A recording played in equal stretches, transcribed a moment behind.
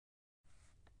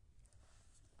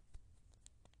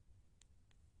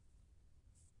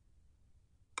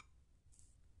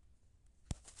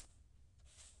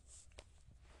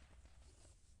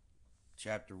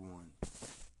Chapter 1.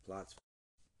 Plots.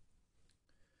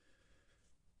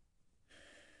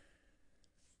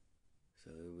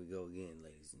 So here we go again,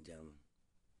 ladies and gentlemen.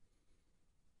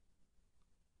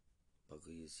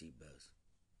 Buckle your seatbelts.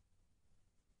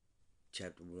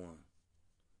 Chapter 1.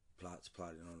 Plots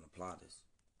plotted on the plotters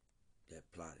that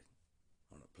plotted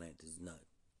on the planter's nut.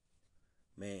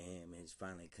 Mayhem has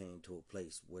finally came to a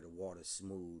place where the water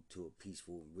smoothed to a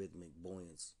peaceful rhythmic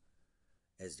buoyance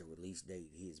as the release date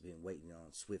he has been waiting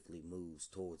on swiftly moves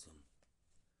towards him.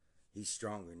 He's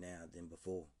stronger now than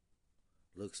before.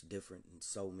 Looks different in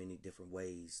so many different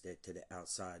ways that to the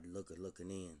outside looker looking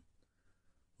in,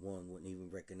 one wouldn't even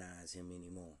recognize him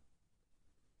anymore.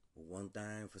 But one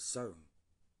thing for certain,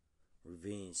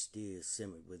 revenge still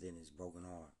simmered within his broken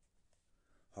heart.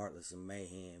 Heartless and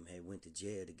Mayhem had went to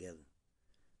jail together,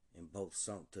 and both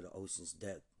sunk to the ocean's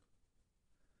depth.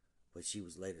 But she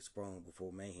was later sprung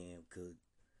before Mayhem could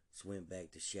swim back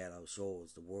to shallow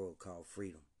shores the world called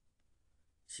freedom.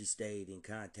 She stayed in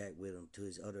contact with him to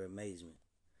his utter amazement,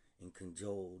 and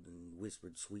cajoled and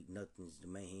whispered sweet nothings to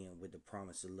Mayhem with the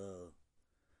promise of love.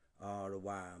 All the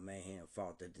while, Mayhem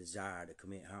fought the desire to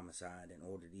commit homicide in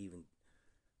order to even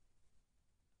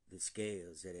the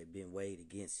scales that had been weighed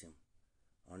against him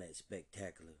on that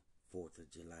spectacular 4th of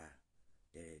July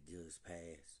that had just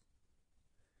passed.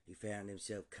 He found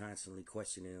himself constantly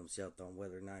questioning himself on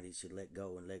whether or not he should let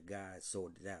go and let God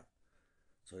sort it out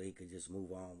so that he could just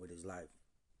move on with his life.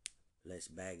 Less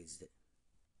baggage,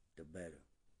 the better.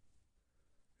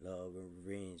 Love and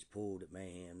revenge pulled at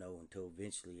Mayhem though until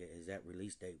eventually, as that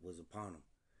release date was upon him,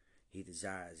 he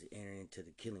desires to enter into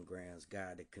the killing grounds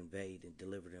God had conveyed and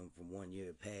delivered him from 1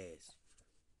 year past.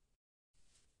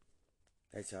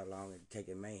 That's how long it had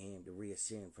taken Mayhem to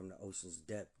reascend from the ocean's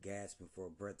depth, gasping for a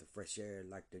breath of fresh air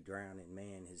like the drowning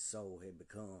man his soul had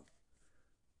become.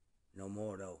 No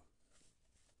more though.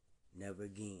 Never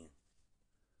again.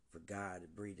 For God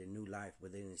had breathed a new life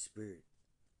within his spirit.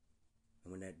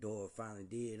 And when that door finally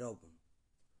did open,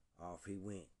 off he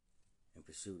went in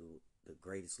pursuit of the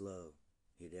greatest love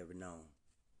he'd ever known.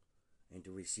 And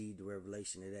to receive the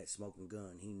revelation of that smoking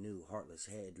gun he knew Heartless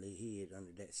had hid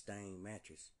under that stained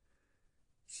mattress,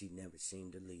 she never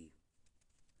seemed to leave.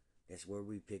 That's where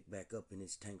we pick back up in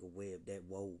this tangled web that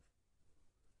wove.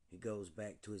 He goes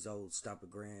back to his old stomping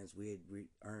grounds where he had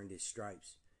earned his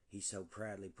stripes. He so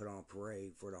proudly put on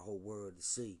parade for the whole world to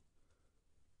see.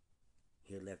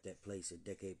 He had left that place a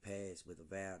decade past with a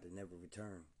vow to never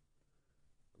return.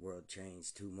 The world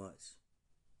changed too much.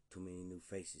 Too many new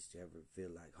faces to ever feel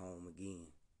like home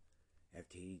again,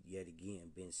 after he'd yet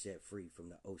again been set free from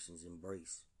the ocean's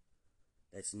embrace.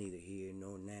 That's neither here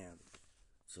nor now,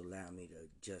 so allow me to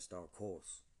adjust our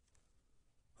course.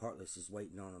 Heartless is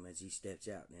waiting on him as he steps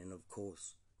out, and of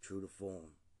course, true to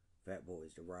form, Fat Boy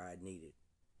is the ride needed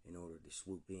in order to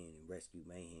swoop in and rescue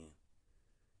Mayhem.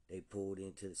 They pulled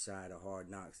into the side of Hard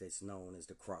Knocks that's known as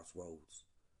the Crossroads.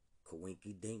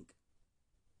 Coinky dink?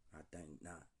 I think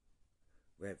not.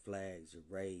 Red flags are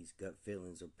raised, gut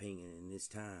feelings are pinging, and this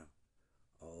time,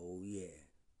 oh yeah,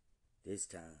 this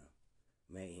time,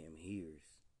 Mayhem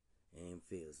hears and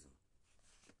feels them.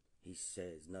 He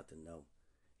says nothing though,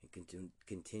 and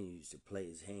continues to play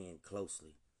his hand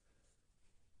closely.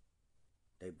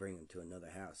 They bring him to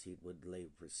another house he would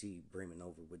later proceed brimming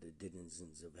over with the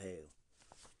denizens of hell.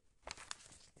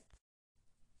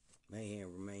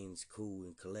 Mayhem remains cool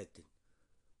and collected,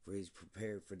 for he's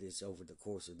prepared for this over the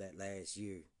course of that last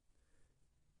year.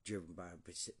 Driven by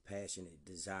a passionate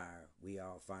desire, we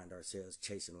all find ourselves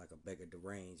chasing like a beggar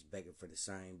deranged, begging for the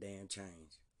same damn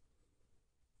change.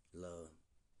 Love.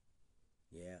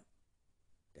 Yeah,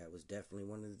 that was definitely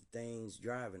one of the things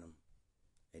driving him.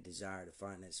 A desire to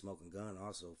find that smoking gun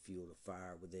also fueled a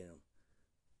fire within him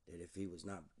that if he was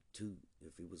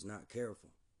not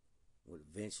careful, would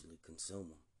eventually consume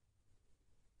him.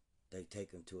 They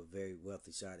take him to a very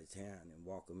wealthy side of town and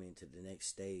walk him into the next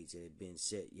stage that had been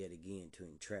set yet again to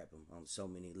entrap him on so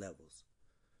many levels,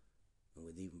 and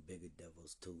with even bigger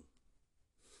devils too.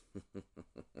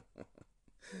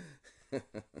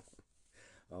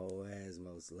 Oh,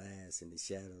 Asmos laughs in the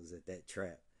shadows at that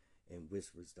trap and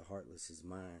whispers to Heartless's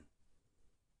mind.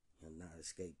 He'll not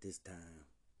escape this time,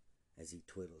 as he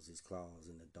twiddles his claws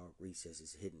in the dark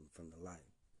recesses hidden from the light.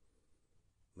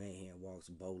 Mayhem walks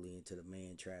boldly into the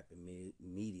man trap and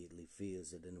immediately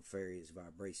feels the nefarious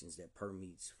vibrations that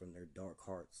permeates from their dark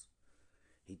hearts.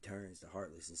 He turns to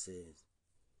Heartless and says,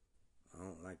 I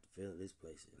don't like the feel of this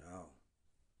place at all,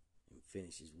 and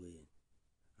finishes with,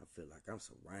 I feel like I'm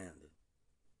surrounded.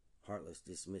 Heartless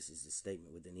dismisses the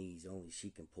statement with an ease only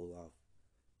she can pull off.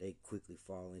 They quickly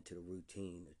fall into the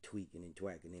routine of tweaking and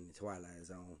twacking in the Twilight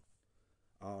Zone.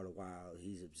 All the while,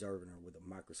 he's observing her with a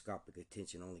microscopic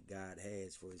attention only God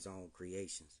has for his own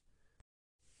creations.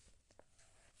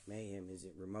 Mayhem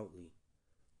isn't remotely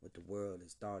what the world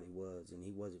has thought he was, and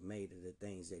he wasn't made of the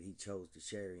things that he chose to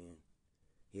share in.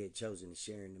 He had chosen to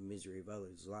share in the misery of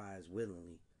others' lives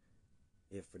willingly,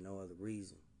 if for no other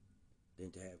reason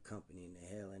than to have company in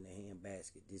the hell in the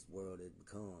handbasket this world has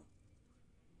become.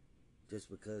 Just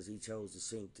because he chose to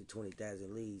sink to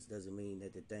 20,000 leagues doesn't mean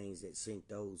that the things that sink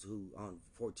those who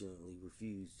unfortunately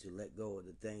refuse to let go of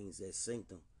the things that sink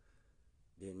them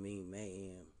didn't mean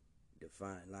mayhem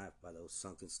defined life by those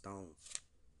sunken stones.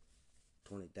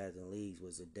 20,000 leagues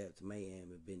was a depth mayhem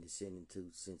had been descending to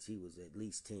since he was at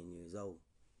least 10 years old.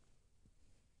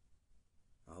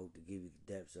 I hope to give you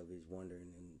the depths of his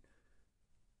wondering and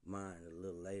mind a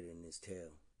little later in this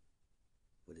tale,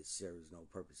 but it serves no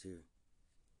purpose here.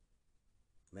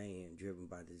 Mayhem driven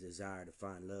by the desire to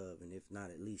find love, and if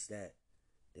not at least that,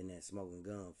 then that smoking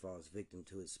gun falls victim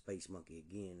to his space monkey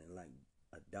again, and like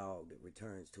a dog that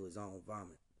returns to his own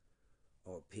vomit,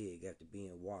 or a pig after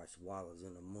being washed wallows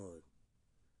in the mud,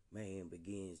 Mayhem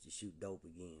begins to shoot dope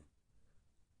again.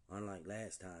 Unlike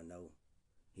last time though,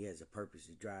 he has a purpose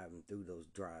to drive him through those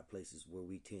dry places where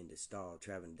we tend to stall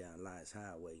traveling down life's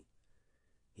highway.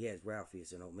 He has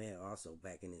Ralpheus and Omer also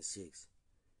back in his six,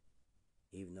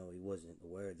 even though he wasn't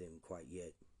aware of them quite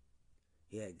yet.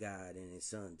 He had God and his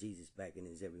son Jesus back in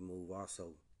his every move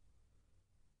also.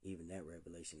 Even that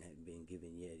revelation hadn't been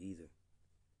given yet either.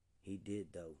 He did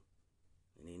though,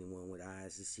 and anyone with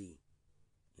eyes to see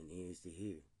and ears to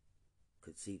hear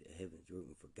could see the heavens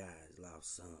rooting for God's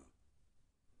lost son.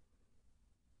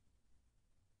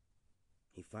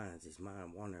 He finds his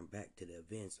mind wandering back to the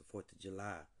events of 4th of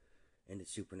July and the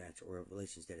supernatural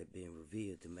revelations that had been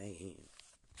revealed to Mayhem.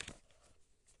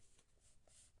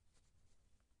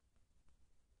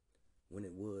 When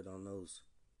it would on those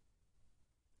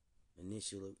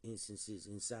initial instances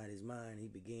inside his mind, he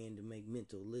began to make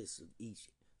mental lists of each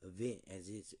event as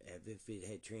if it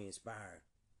had transpired.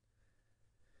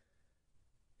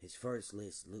 His first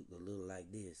list looked a little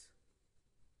like this.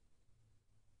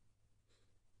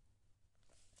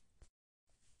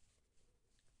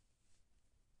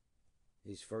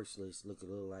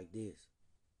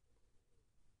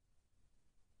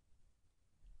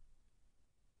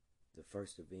 The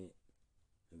first event,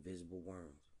 invisible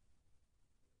worms.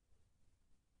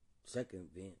 Second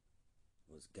event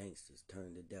was gangsters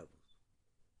turned to devils.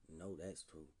 No, that's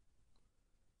true.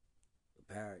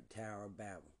 The Tower of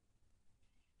Babel.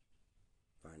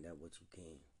 Find out what you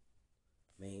can.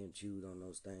 Mayhem chewed on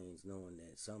those things knowing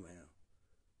that somehow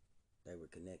they were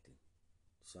connected.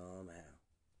 Somehow.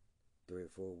 3 or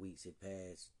 4 weeks had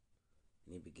passed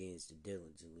and he begins to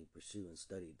diligently pursue and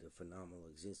study the phenomenal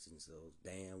existence of those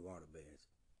damn water bears.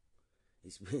 He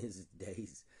spends his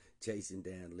days chasing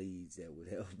down leads that would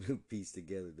help him piece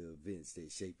together the events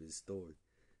that shape his story.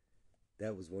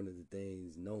 That was one of the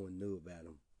things no one knew about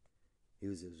him. He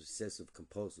was obsessive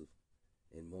compulsive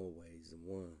in more ways than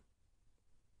one.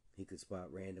 He could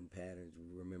spot random patterns,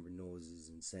 remember noises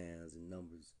and sounds and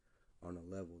numbers on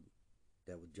a level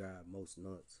that would drive most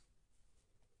nuts.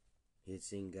 He had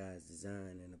seen God's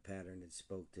design and a pattern that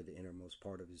spoke to the innermost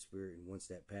part of his spirit, and once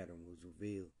that pattern was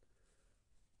revealed,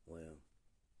 well,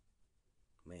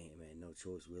 Mayhem had no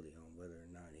choice really on whether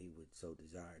or not he would so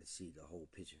desire to see the whole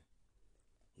picture.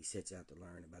 He sets out to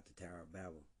learn about the Tower of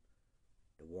Babel,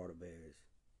 the water bears,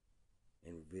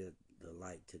 and reveal the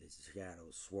light to the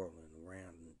shadows swirling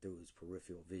around and through his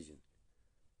peripheral vision.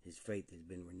 His faith has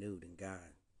been renewed in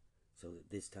God, so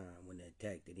that this time when the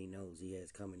attack that he knows he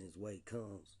has coming his way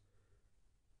comes,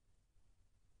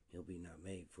 he'll be not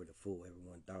made for the fool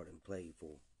everyone thought and played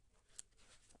for.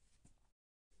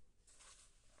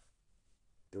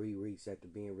 3 weeks after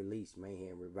being released,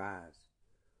 Mayhem revives.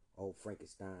 Old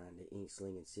Frankenstein, the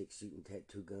ink-slinging, six-shooting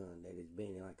tattoo gun that has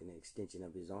been like an extension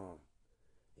of his arm.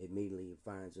 Immediately he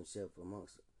finds himself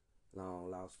amongst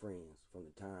long-lost friends from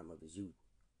the time of his youth.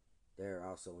 They're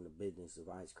also in the business of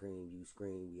ice cream. You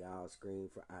scream, we all scream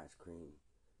for ice cream.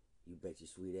 You bet your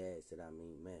sweet ass that I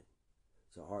mean meth.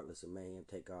 So Heartless and Mayhem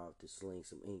take off to sling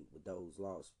some ink with those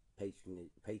lost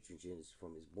patronages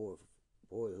from his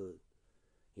boyhood.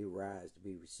 He arrives to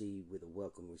be received with a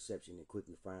welcome reception and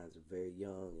quickly finds a very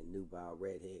young and nubile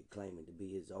redhead claiming to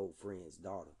be his old friend's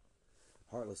daughter.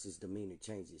 Heartless's demeanor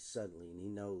changes suddenly, and he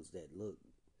knows that look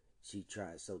she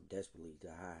tries so desperately to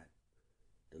hide,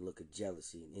 the look of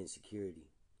jealousy and insecurity.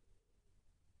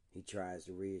 He tries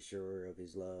to reassure her of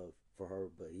his love for her,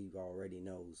 but he already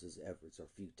knows his efforts are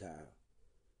futile.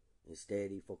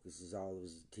 Instead, he focuses all of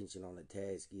his attention on the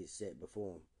task he has set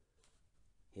before him.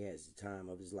 He has the time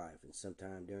of his life, and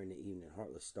sometime during the evening,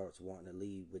 Heartless starts wanting to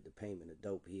leave with the payment of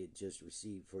dope he had just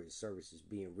received for his services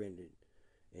being rendered,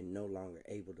 and no longer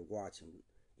able to watch him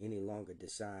any longer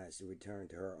decides to return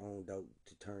to her own dope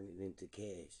to turn it into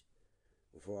cash.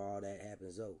 Before all that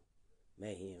happens, though,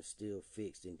 Mayhem still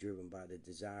fixed and driven by the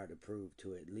desire to prove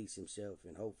to at least himself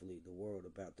and hopefully the world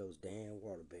about those damn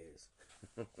water bears.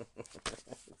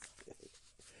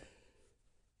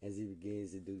 As he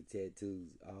begins to do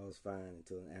tattoos, all's fine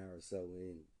until an hour or so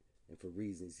in, and for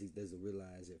reasons he doesn't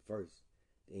realize at first,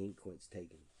 the ink quits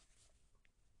taking.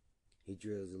 He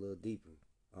drills a little deeper,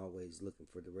 always looking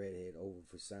for the redhead over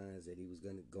for signs that he was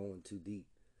going too deep.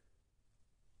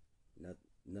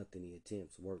 Nothing he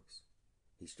attempts works.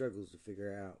 He struggles to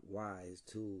figure out why his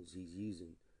tools he's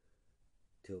using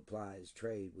to apply his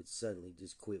trade would suddenly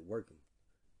just quit working.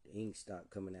 The ink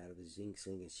stopped coming out of his ink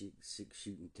slinging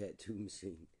six-shooting tattoo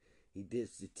machine. He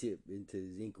dips the tip into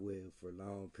his inkwell for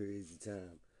long periods of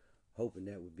time, hoping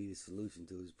that would be the solution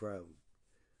to his problem.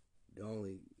 To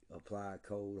only apply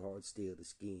cold, hard steel to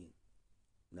skin.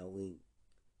 No ink.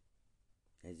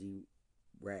 As he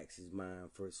racks his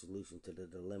mind for a solution to the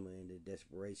dilemma and the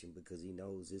desperation, because he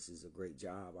knows this is a great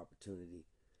job opportunity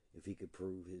if he could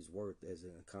prove his worth as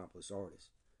an accomplished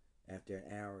artist. After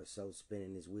an hour or so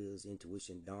spinning his wheels,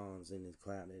 intuition dawns in his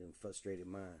clouded and frustrated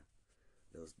mind.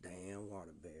 Those damn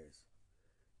water bears.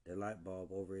 The light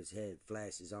bulb over his head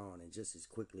flashes on and just as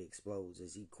quickly explodes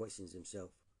as he questions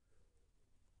himself.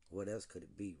 What else could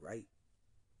it be, right?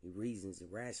 He reasons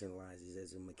and rationalizes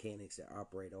as the mechanics that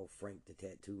operate old Frank the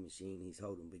tattoo machine he's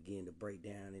holding begin to break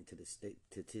down into the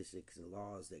statistics and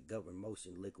laws that govern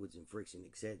motion, liquids, and friction,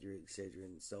 etc.,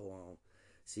 and so on.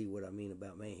 See what I mean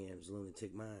about Mayhem's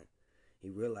lunatic mind? He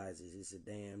realizes it's a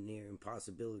damn near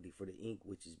impossibility for the ink,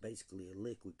 which is basically a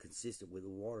liquid consistent with the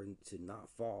water, to not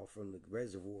fall from the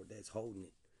reservoir that's holding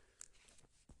it.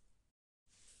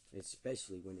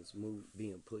 Especially when it's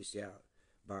being pushed out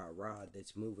by a rod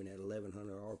that's moving at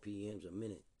 1100 RPMs a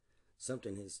minute.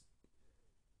 Something has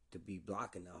to be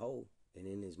blocking the hole, and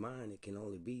in his mind it can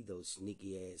only be those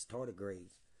sneaky ass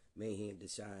tardigrades. Mayhem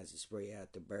decides to spray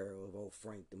out the barrel of old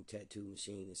Frank them tattoo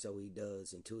machine, and so he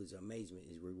does, and to his amazement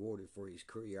is rewarded for his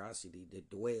curiosity that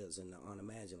dwells in the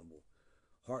unimaginable.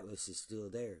 Heartless is still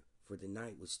there, for the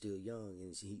night was still young,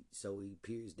 and so he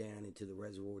peers down into the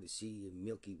reservoir to see a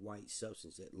milky white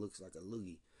substance that looks like a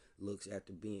loogie, looks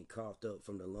after being coughed up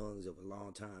from the lungs of a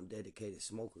long-time dedicated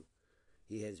smoker.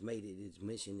 He has made it his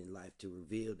mission in life to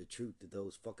reveal the truth of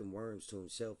those fucking worms to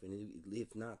himself, and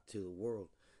if not to the world,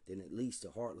 then at least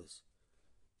to Heartless.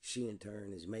 She in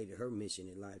turn has made it her mission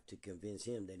in life to convince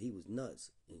him that he was nuts,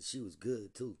 and she was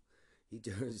good too. He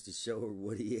turns to show her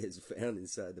what he has found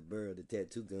inside the barrel of the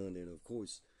tattoo gun, and of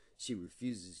course, she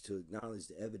refuses to acknowledge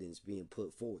the evidence being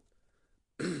put forth.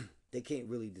 They can't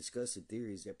really discuss the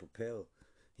theories that propel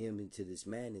him into this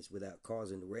madness without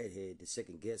causing the redhead to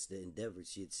second guess the endeavor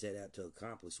she had set out to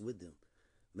accomplish with them.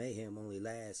 Mayhem only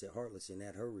laughs at Heartless and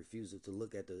at her refusal to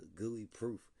look at the gooey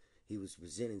proof he was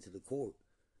presenting to the court.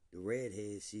 The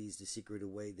redhead sees the secretive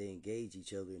way they engage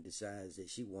each other and decides that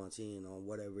she wants in on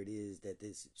whatever it is that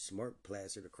this smirk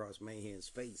plastered across Mayhem's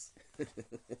face.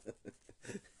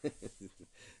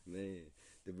 Man,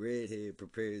 the redhead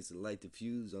prepares to light the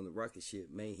fuse on the rocket ship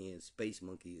Mayhem's space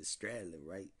monkey is straddling,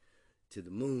 right? To the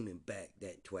moon and back,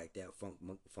 that twacked out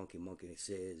funky monkey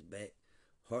says back.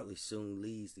 Heartless soon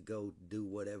leaves to go do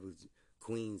whatever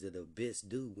queens of the abyss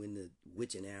do when the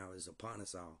witching hour is upon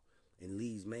us all, and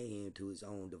leaves Mayhem to his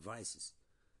own devices.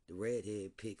 The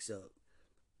redhead picks up,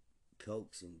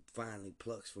 pokes, and finally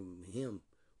plucks from him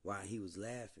while he was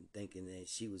laughing, thinking that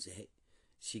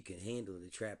she could handle the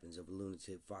trappings of a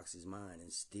lunatic fox's mind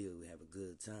and still have a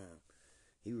good time.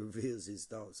 He reveals his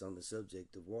thoughts on the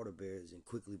subject of water bears and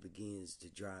quickly begins to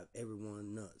drive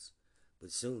everyone nuts.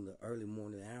 But soon the early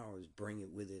morning hours bring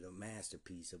it with it a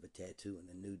masterpiece of a tattoo and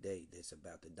a new day that's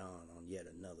about to dawn on yet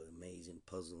another amazing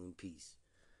puzzling piece.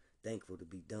 Thankful to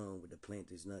be done with the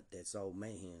planter's nut that's old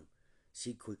Mayhem,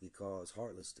 she quickly calls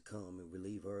Heartless to come and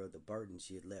relieve her of the burden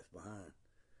she had left behind.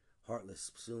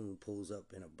 Heartless soon pulls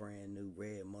up in a brand new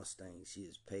red Mustang. She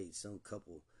has paid some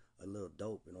couple a little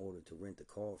dope in order to rent the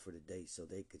car for the day so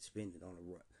they could spend it on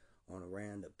a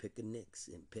round of picnics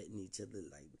and petting each other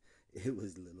like it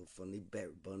was little funny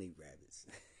bunny rabbits.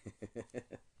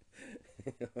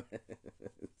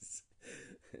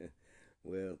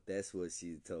 Well, that's what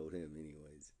she told him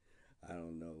anyways. I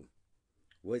don't know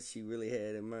what she really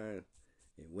had in mind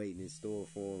and waiting in store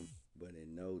for him, but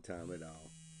in no time at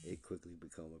all, it quickly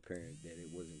became apparent that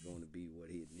it wasn't going to be what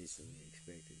he initially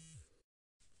expected.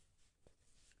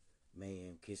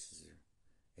 Mayhem kisses her.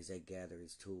 As they gather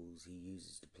his tools he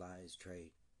uses to ply his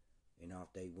trade. and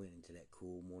off they went into that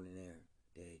cool morning air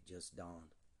that had just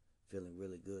dawned, feeling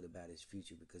really good about his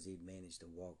future because he'd managed to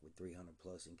walk with 300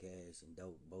 plus in cash and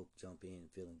Dope both jump in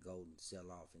feeling golden,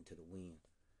 sell off into the wind.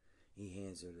 He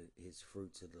hands her his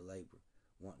fruits of the labor,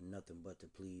 wanting nothing but to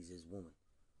please his woman.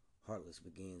 Heartless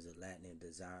begins the Latin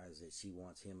desires that she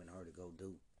wants him and her to go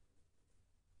do.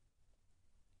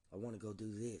 I want to go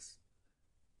do this.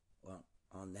 Well,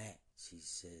 on that, she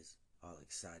says, all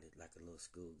excited like a little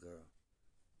schoolgirl.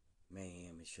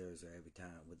 Mayhem assures her every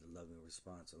time with a loving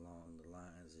response along the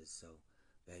lines is, so,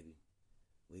 baby,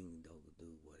 we can go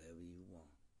do whatever you want.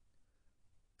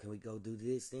 Can we go do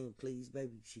this then, please,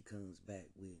 baby? She comes back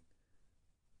with,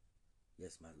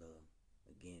 yes, my love.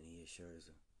 Again, he assures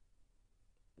her.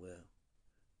 Well,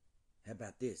 how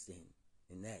about this then?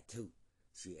 And that too,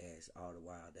 she asks, all the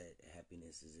while that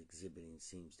happiness is exhibiting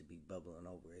seems to be bubbling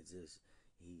over as if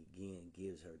he again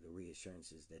gives her the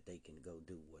reassurances that they can go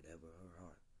do whatever her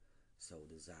heart so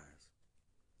desires.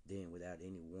 Then, without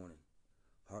any warning,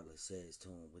 Heartless says to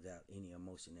him without any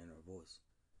emotion in her voice,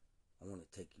 I want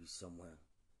to take you somewhere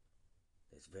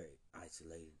that's very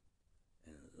isolated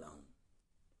and alone.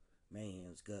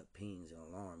 Mayhem's gut pings in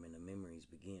alarm and the memories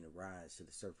begin to rise to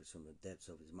the surface from the depths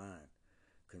of his mind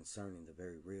concerning the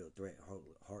very real threat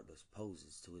Heartless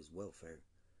poses to his welfare.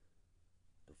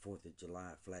 The 4th of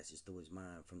July flashes through his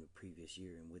mind from the previous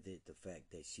year, and with it the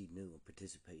fact that she knew and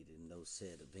participated in those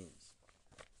said events,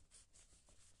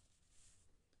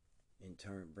 in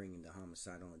turn bringing the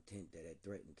homicidal intent that had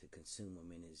threatened to consume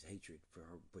him in his hatred for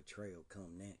her betrayal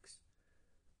come next.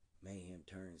 Mayhem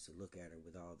turns to look at her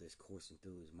with all this coursing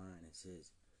through his mind and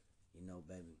says, you know,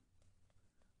 baby,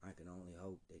 I can only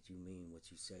hope that you mean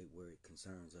what you say where it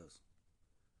concerns us.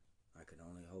 I can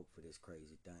only hope for this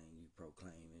crazy thing you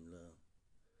proclaim in love.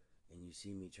 And you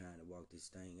see me trying to walk this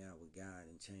thing out with God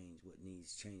and change what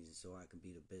needs changing so I can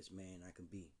be the best man I can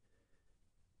be.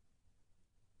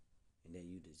 And that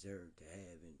you deserve to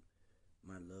have in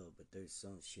my love, but there's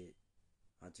some shit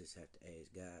I just have to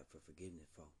ask God for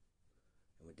forgiveness for.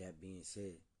 And with that being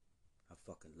said, I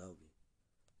fucking love you.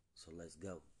 So let's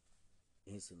go.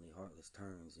 Instantly, Heartless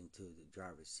turns into the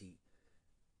driver's seat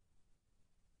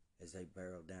as they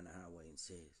barrel down the highway and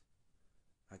says,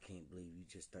 I can't believe you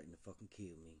just threatened to fucking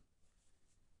kill me.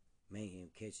 Mayhem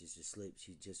catches the slip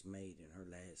she just made in her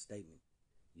last statement.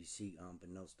 You see,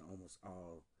 unbeknownst to almost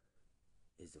all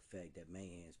is the fact that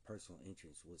Mayhem's personal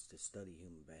interest was to study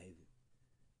human behavior.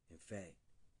 In fact,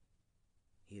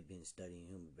 he had been studying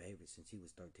human behavior since he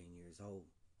was 13 years old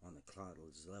on the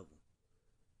cloudless level.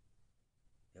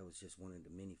 That was just one of the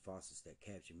many facets that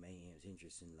captured Mayhem's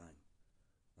interest in life.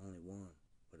 Only one,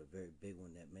 but a very big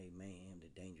one that made Mayhem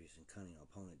the dangerous and cunning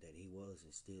opponent that he was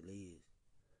and still is.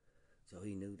 So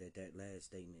he knew that that last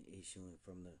statement issuing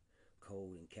from the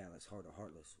cold and callous heart of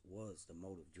Heartless was the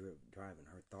motive driving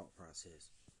her thought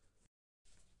process.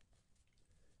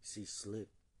 She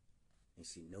slipped, and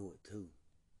she knew it too.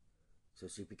 So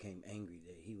she became angry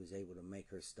that he was able to make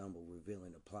her stumble,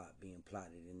 revealing the plot being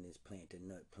plotted in this planted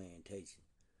nut plantation.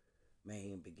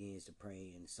 Mayhem begins to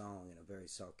pray in song in a very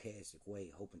sarcastic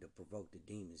way, hoping to provoke the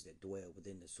demons that dwell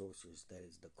within the sorceress that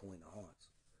is the Queen of Hearts.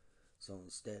 So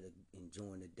instead of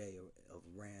enjoying the day of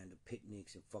around the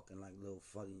picnics and fucking like little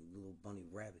funny little bunny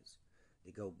rabbits,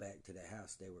 they go back to the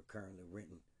house they were currently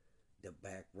renting, the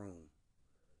back room.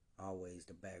 Always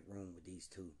the back room with these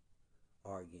two,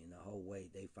 arguing the whole way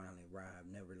they finally arrive,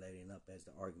 never letting up as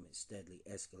the argument steadily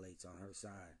escalates on her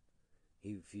side.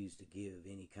 He refused to give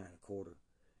any kind of quarter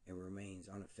and remains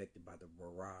unaffected by the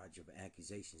barrage of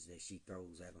accusations that she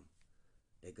throws at him.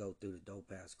 They go through the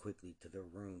dope house quickly to their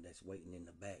room that's waiting in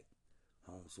the back.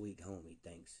 Home sweet home, he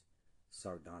thinks,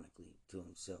 sardonically to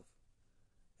himself.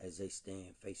 As they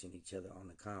stand facing each other on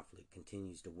the conflict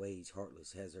continues to wage,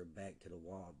 Heartless has her back to the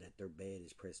wall that their bed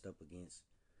is pressed up against.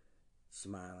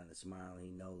 Smiling a smile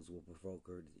he knows will provoke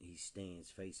her, he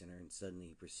stands facing her, and suddenly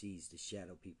he perceives the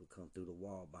shadow people come through the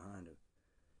wall behind her.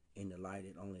 In the light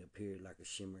it only appeared like a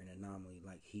shimmering anomaly,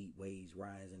 like heat waves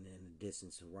rising in the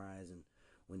distance horizon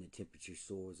when the temperature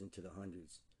soars into the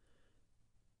hundreds,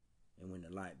 and when the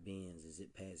light bends as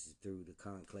it passes through the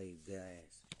concave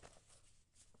glass.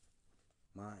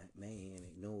 Mayhem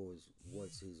ignores what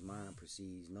his mind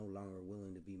perceives, no longer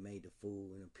willing to be made a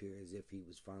fool and appear as if he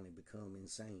was finally become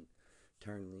insane.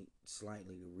 Turning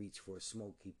slightly to reach for a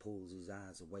smoke, he pulls his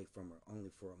eyes away from her only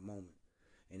for a moment,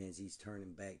 and as he's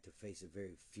turning back to face a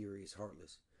very furious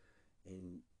Heartless,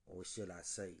 and or should I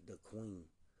say the Queen,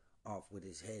 off with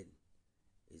his head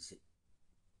is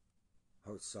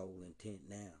her sole intent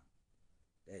now.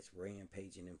 That's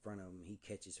rampaging in front of him. He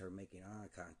catches her making eye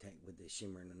contact with the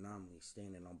shimmering anomaly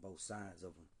standing on both sides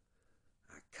of him.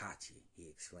 "I caught you," he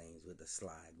exclaims with a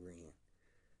sly grin.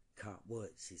 "Caught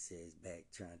what?" she says back,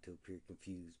 trying to appear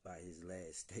confused by his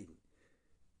last statement.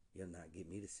 "You'll not get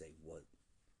me to say what."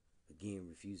 Again,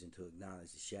 refusing to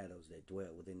acknowledge the shadows that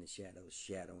dwell within the shadows,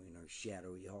 shadowing her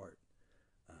shadowy heart.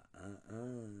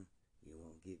 You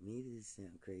won't get me to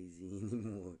sound crazy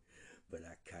anymore, but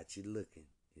I caught you looking.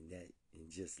 And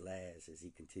just laughs as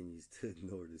he continues to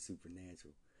ignore the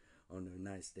supernatural. On their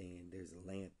nightstand, there's a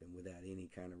lamp, and without any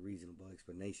kind of reasonable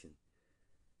explanation,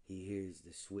 he hears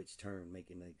the switch turn,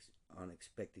 making an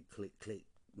unexpected click-click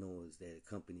noise that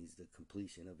accompanies the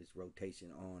completion of its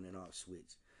rotation on and off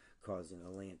switch, causing the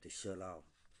lamp to shut off.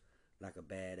 Like a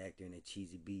bad actor in a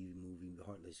cheesy B movie,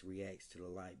 Heartless reacts to the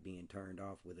light being turned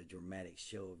off with a dramatic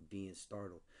show of being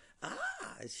startled.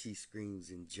 "Ah!" she screams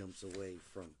and jumps away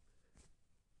from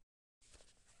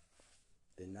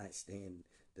the nightstand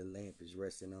the lamp is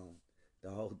resting on. The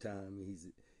whole time he's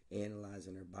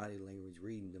analyzing her body language,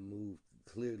 reading the move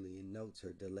clearly, and notes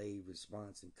her delayed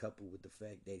response, and coupled with the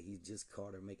fact that he just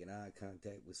caught her making eye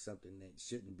contact with something that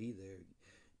shouldn't be there,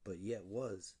 but yet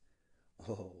was.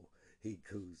 "Oh," he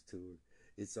coos to her.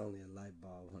 "It's only a light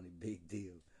bulb, honey. Big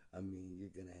deal. I mean, you're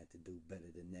gonna have to do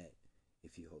better than that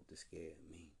if you hope to scare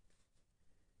me."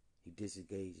 He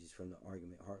disengages from the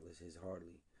argument Heartless has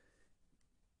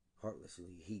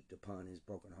heartlessly heaped upon his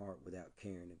broken heart, without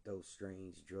caring if those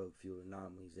strange drug-fueled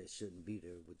anomalies that shouldn't be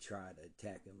there would try to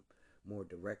attack him more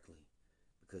directly,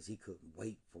 because he couldn't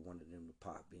wait for one of them to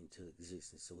pop into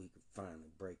existence so he could finally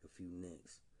break a few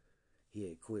necks. He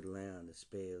had quit allowing the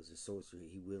spells and sorcery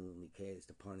he willingly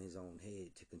cast upon his own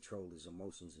head to control his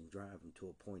emotions and drive him to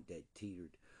a point that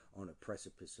teetered on a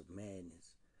precipice of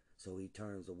madness. So he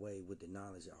turns away with the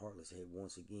knowledge that Heartless had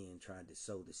once again tried to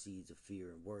sow the seeds of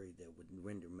fear and worry that would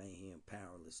render Mayhem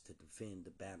powerless to defend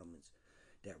the battlements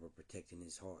that were protecting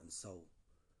his heart and soul.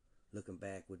 Looking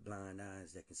back with blind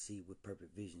eyes that can see with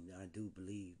perfect vision, I do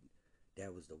believe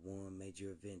that was the one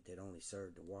major event that only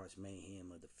served to wash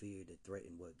Mayhem of the fear that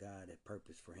threatened what God had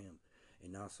purposed for him,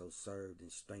 and also served in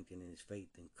strengthening his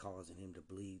faith and causing him to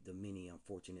believe the many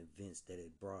unfortunate events that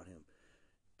had brought him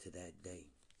to that day.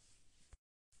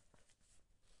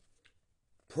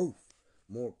 Proof.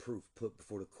 More proof put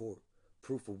before the court.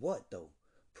 Proof of what, though?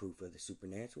 Proof of the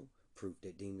supernatural? Proof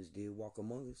that demons did walk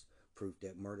among us? Proof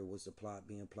that murder was the plot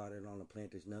being plotted on a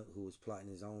planter's nut who was plotting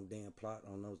his own damn plot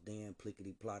on those damn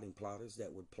plickety-plotting plotters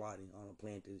that were plotting on a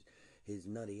planter's his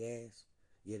nutty ass?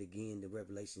 Yet again, the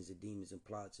revelations of demons and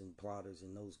plots and plotters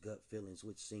and those gut feelings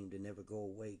which seemed to never go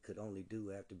away could only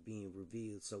do after being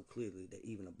revealed so clearly that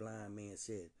even a blind man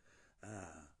said,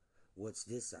 "Ah, what's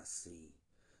this I see?"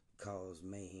 Caused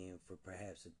Mayhem for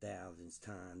perhaps 1,000th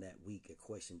time that week a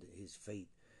question to his faith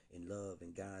in love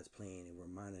and God's plan, and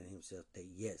reminding himself that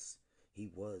yes, he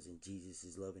was in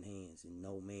Jesus' loving hands and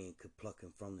no man could pluck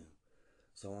him from them.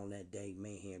 So on that day,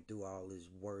 Mayhem threw all his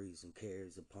worries and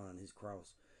cares upon his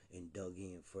cross and dug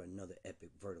in for another epic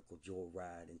vertical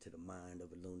joyride into the mind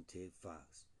of a lunatic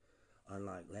fox.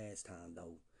 Unlike last time,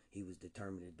 though, he was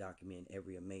determined to document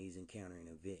every amazing encounter and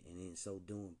event, and in so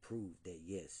doing proved that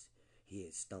yes, he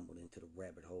had stumbled into the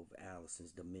rabbit hole of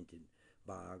Allison's demented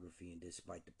biography, and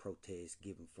despite the protests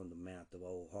given from the mouth of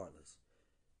old Heartless,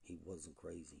 he wasn't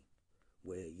crazy.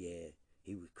 Well, yeah,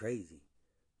 he was crazy,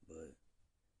 but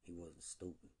he wasn't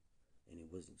stupid, and he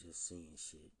wasn't just seeing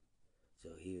shit.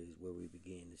 So here's where we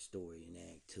begin the story in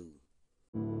Act 2.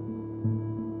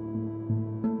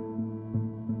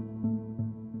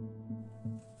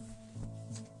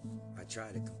 I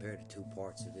try to compare the two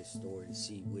parts of this story to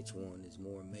see which one is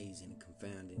more amazing and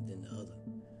confounding than the other.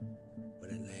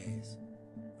 But at last,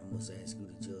 I must ask you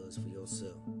to judge for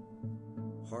yourself.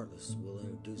 Heartless will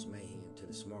introduce Mayhem to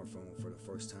the smartphone for the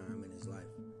first time in his life.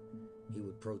 He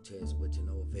would protest, but to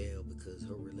no avail, because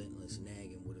her relentless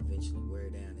nagging would eventually wear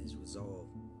down his resolve.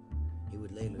 He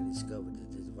would later discover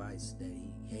that the device that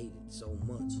he hated so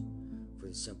much for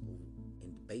the simple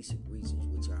and basic reasons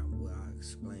which I'll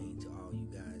explain to all you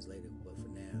guys later, but for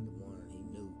now, the one he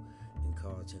knew and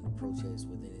caused him to protest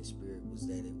within his spirit was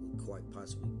that it would quite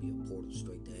possibly be a portal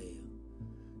straight to hell.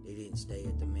 They didn't stay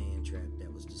at the man trap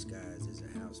that was disguised as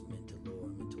a house meant to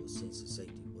lure him into a sense of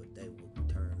safety, but they would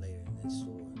return later in this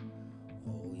story.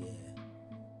 Oh yeah,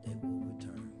 they will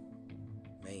return.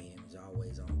 Mayhem is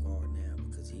always on guard now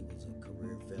because he was a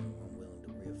career felon unwilling to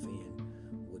reoffend,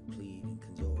 would plead and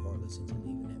cajole Heartless into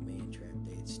leaving that man trap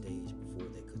they had staged before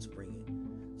they could spring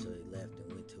it. So they left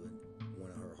and went to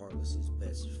one of her Heartless's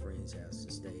best friend's house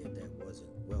to stay at that wasn't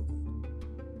welcome.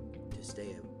 To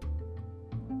stay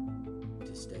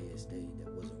a state that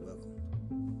wasn't welcomed.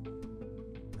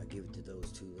 I give it to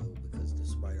those two though, because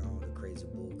despite all the crazy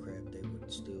bull crap, they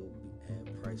would still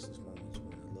have priceless moments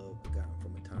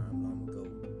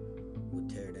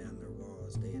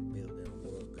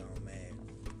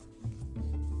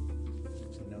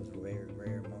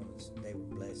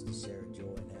attached to share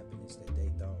joy and happiness that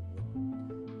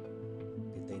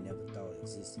they never thought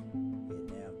existed. Yet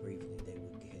now, briefly, they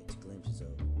would catch glimpses of.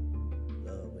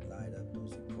 Love would light up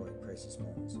those precious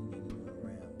moments, and anyone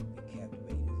around would be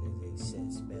captivated as they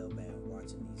sat spellbound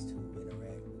watching these two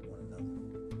interact with one another.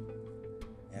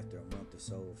 After a month or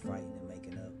so of fighting and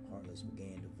making up, Heartless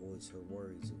began to voice her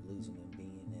worries of losing and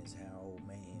being as how old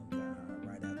Mayhem got her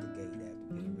right out the gate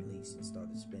after being released and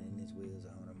started spinning his wheels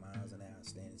 100 miles an hour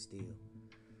standing still,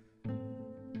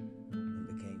 and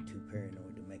became too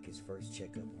paranoid to make his first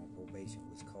checkup on probation,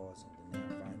 was causing to now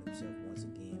find himself once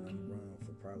again on the run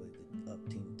for probably the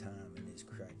upteenth time in his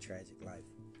tragic life.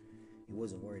 He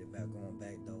wasn't worried about going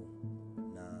back though.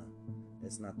 Nah,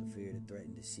 that's not the fear that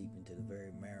threatened to seep into the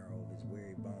very marrow of his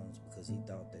weary bones, because he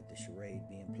thought that the charade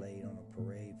being played on a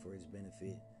parade for his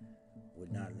benefit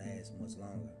would not last much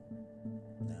longer.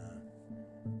 Nah,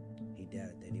 he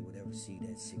doubted that he would ever see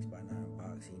that 6x9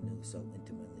 box he knew so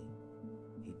intimately.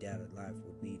 He doubted life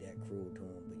would be that cruel to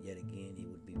him, but yet again he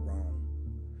would be wrong.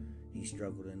 He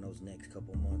struggled in those next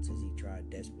couple months as he tried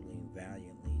desperately and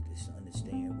valiantly to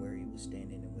understand where he was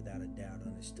standing, and without a doubt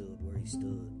understood where he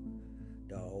stood.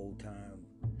 The whole time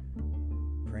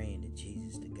praying to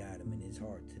Jesus to guide him in his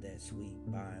heart to that sweet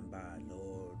by and by,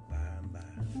 Lord, by and by.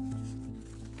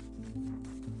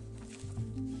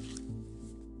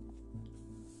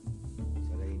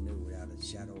 So they knew without a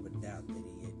shadow of a doubt that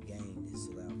he had gained his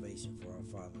salvation for our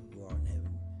Father who art in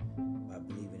heaven by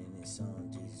believing in his Son,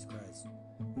 Jesus Christ,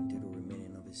 and through the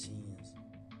remitting of his sins.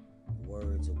 The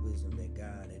words of wisdom that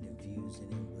God had infused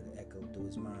in him would echo through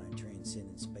his mind,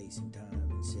 transcending space and time,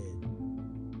 and said,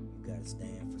 "You gotta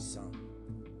stand for something,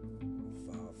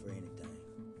 fall for anything."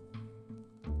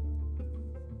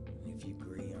 And if you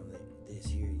agree on this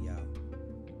here, y'all,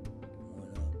 one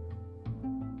up,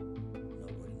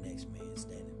 know where the next man's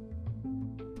standing,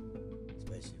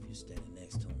 especially if you're standing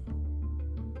next to him.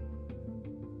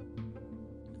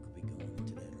 You could be going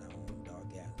into that long,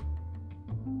 dark alley.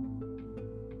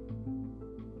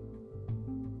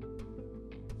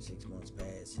 6 months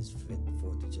passed his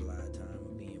 4th of July time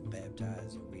of being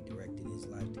baptized and redirected his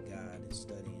life to God and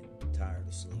studying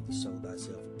tirelessly to show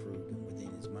thyself approved, and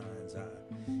within his mind's eye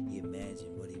he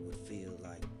imagined what he would feel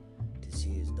like to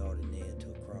see his daughter nailed to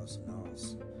a cross and all,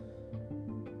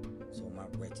 so my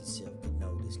wretched self could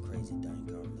know this crazy thing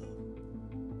called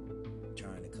love.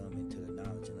 Trying to come into the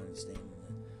knowledge and understanding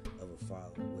of a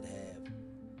father would have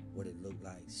what it looked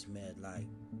like, smelled like,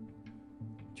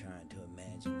 trying to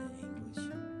imagine the anguish.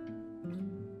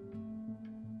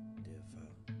 Dear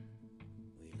Father,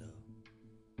 we love.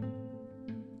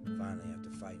 Finally,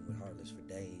 after fighting with Heartless for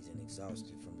days and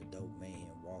exhausted from the dope,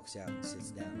 Mayhem walks out and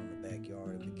sits down on the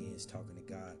backyard and begins talking to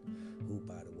God, who,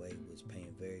 by the way, was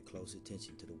paying very close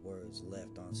attention to the words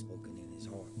left unspoken in his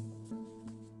heart.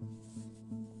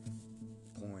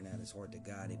 Pouring out his heart to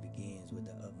God, he begins with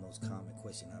the utmost common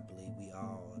question I believe we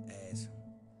all ask,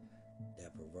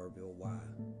 that proverbial why.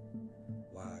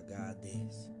 Why God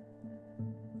this?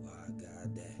 Why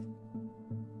God that?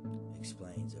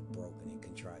 Explains a broken and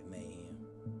contrite Mayhem,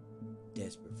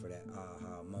 desperate for that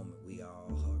aha moment we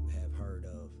all have heard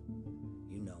of.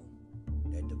 You know,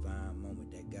 that divine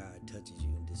moment that God touches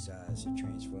you and decides to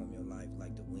transform your life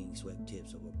like the wing-swept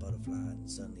tips of a butterfly, and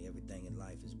suddenly everything in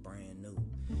life is brand new.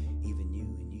 Even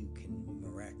you, and you can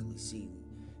miraculously see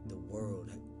the world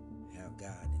how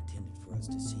God intended for us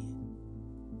to see it.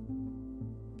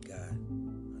 God,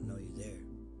 I know you're there.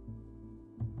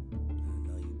 I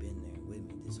know you've been there with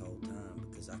me this whole time,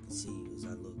 because I can see you as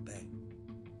I look back.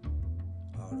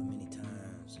 All the many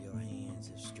times your hands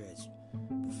have stretched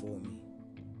before me,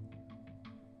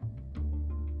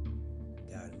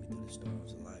 guiding me through the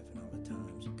storms of life, and all the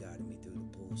times you guided me through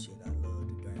the bullshit I love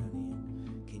to drown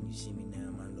in. Can you see me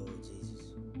now, my Lord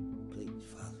Jesus? Please,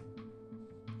 Father,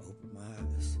 open my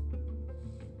eyes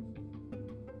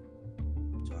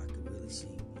so I can really see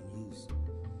and use.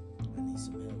 I need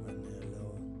some help right now,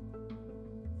 Lord.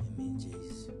 Amen,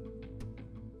 Jesus.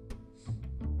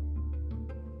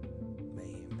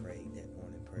 Mayhem prayed that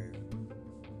morning prayer.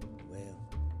 Well,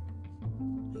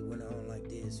 he went on like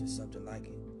this or something like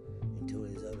it, until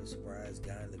his utter surprise,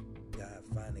 God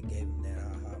finally gave him that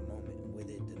aha moment, and with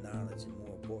it the knowledge, and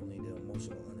more importantly the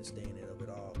emotional understanding of it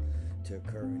all to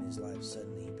occur in his life.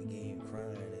 Suddenly he began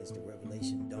crying as the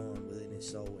revelation dawned within his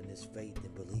soul, and his faith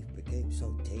and belief became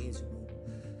so tangible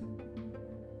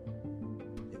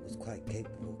it was quite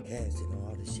capable of casting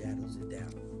all the shadows of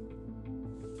doubt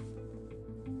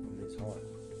from his heart.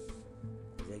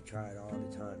 They tried all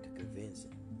the time to convince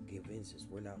us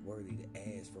we're not worthy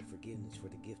to ask for forgiveness for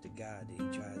the gift of God that he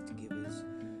tries to give us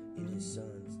in his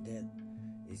Son's death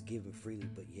is given freely,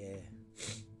 but yeah,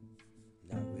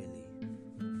 not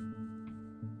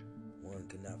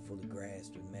fully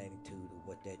grasp the magnitude of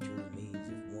what that truly means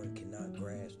if one cannot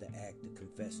grasp the act of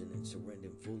confessing and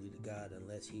surrendering fully to God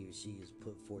unless he or she has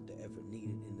put forth the effort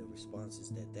needed in the responses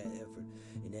that effort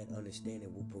and that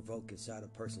understanding will provoke inside a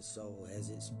person's soul as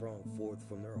it sprung forth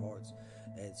from their hearts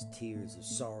as tears of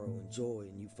sorrow and joy,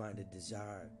 and you find a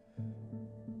desire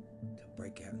to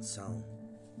break out in song.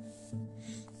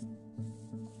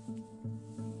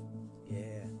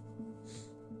 Yeah.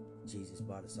 Jesus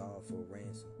bought us all for a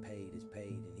ransom. Paid is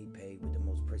paid, and he paid with the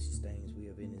most precious things we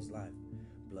have in his life.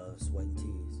 Blood, sweat, and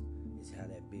tears is how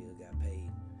that bill got paid.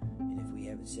 And if we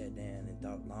haven't sat down and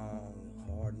thought long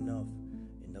and hard enough,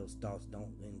 and those thoughts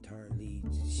don't in turn lead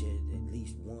to shed at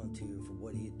least one tear for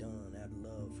what he had done out of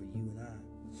love for you and I,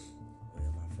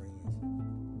 well, my friends,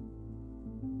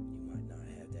 you might not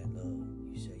have that love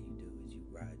you say you do as you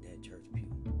ride that church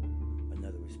pew.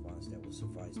 Another response that will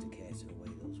suffice to casting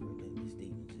away those relentless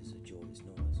demons is a joyous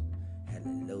noise.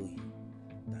 Hallelujah.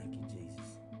 Thank you,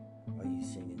 Jesus. Are you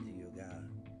singing to your God?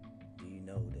 Do you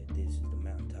know that this is the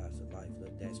mountaintops of life?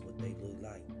 Look, that's what they look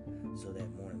like. So that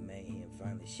morning mayhem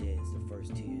finally sheds the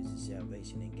first tears of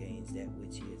salvation and gains that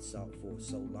which he had sought for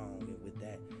so long, and with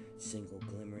that single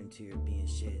glimmering tear being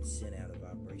shed, sent out a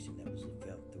vibration that was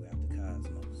felt throughout the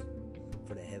cosmos.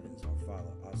 For the heavens, our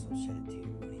Father also shed a tear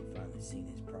when he finally seen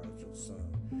his prodigal son.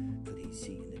 Could he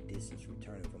see in the distance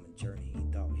returning from a journey he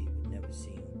thought he would never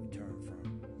see him return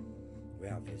from?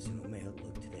 Ralph and Omega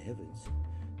look to the heavens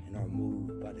and are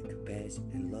moved by the compassion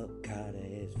and love God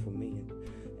has for men.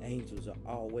 Angels are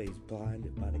always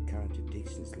blinded by the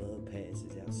contradictions love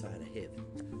passes outside of heaven.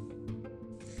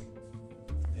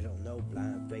 They don't know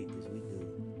blind faith as we do,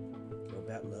 or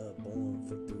about love born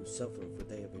through suffering, for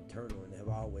they are eternal and have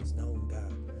always known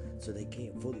God. So they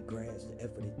can't fully grasp the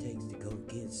effort it takes to go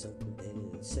against something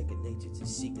that is second nature, to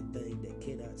seek a thing they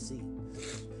cannot see.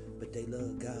 But they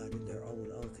love God in their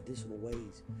own unconditional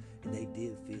ways, and they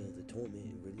did feel the torment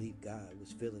and relief God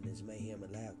was feeling as mayhem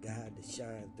allowed God to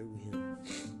shine through him.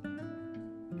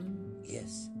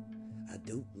 Yes, I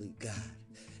do believe God.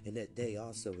 And that day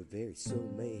also, and very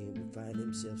soon, mayhem would find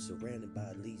himself surrounded by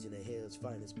a legion of hell's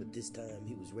finest, but this time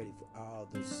he was ready for all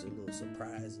those little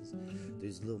surprises.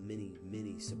 There's little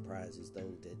mini surprises,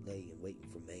 though, that lay in waiting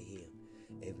for mayhem.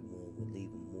 Everyone would leave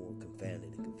him more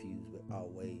confounded and confused, but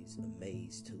always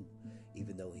amazed too,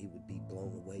 even though he would be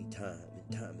blown away time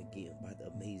and time again by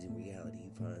the amazing reality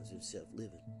he finds himself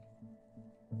living.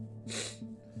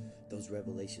 Those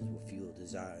revelations will fuel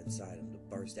desire inside him to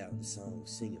burst out in song,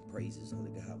 singing praises unto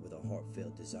God with a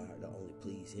heartfelt desire to only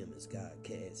please him as God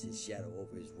casts his shadow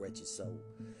over his wretched soul.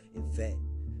 In fact,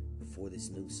 before this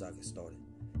new saga started,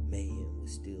 Mayhem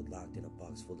was still locked in a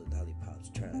box full of lollipops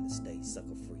trying to stay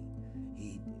sucker free.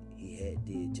 He had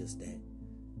did just that.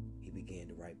 He began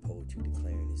to write poetry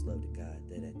declaring his love to God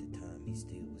that at the time he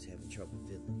still was having trouble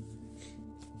feeling.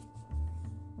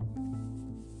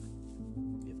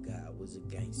 If God was a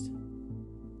gangster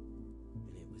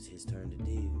and it was his turn to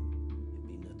deal, it'd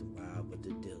be nothing wild but the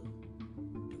dealer.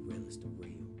 The real is the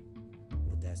real.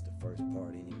 Well, that's the first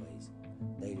part anyways.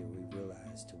 Later we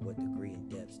realized to what degree and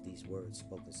depths these words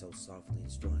spoken so softly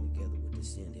and strung together would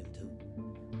descend him to.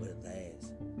 But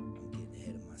alas, I'm getting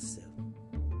ahead of myself.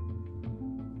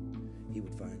 He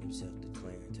would find himself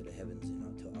declaring to the heavens and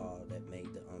unto all that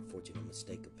made the unfortunate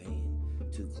mistake of paying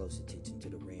too close attention to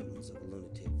the ramblings of a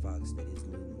lunatic fox that his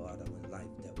new motto in life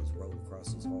that was rolled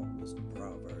across his heart was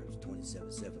Proverbs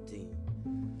 27:17.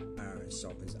 Iron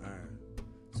sharpens iron,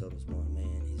 so does one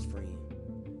man his friend.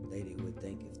 Later would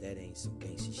think if that ain't some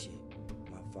gangster shit,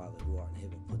 my Father who art in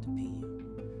heaven put the pen.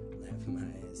 Laughing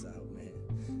my ass out, man.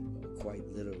 Quite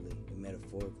literally and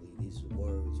metaphorically, these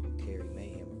words would carry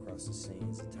mayhem across the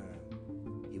sands of time.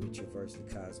 He would traverse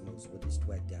the cosmos with his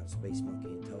twacked out space monkey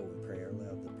in tow and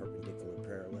parallel the perpendicular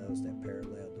parallels that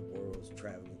paralleled the worlds,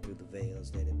 traveling through the veils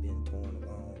that had been torn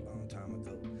a long time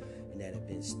ago and that had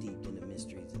been steeped in the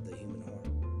mysteries of the human heart.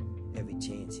 Every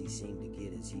chance he seemed to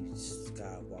get as he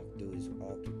skywalked through his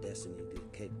altered destiny to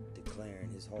keep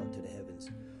declaring his heart to the heavens,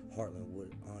 Heartland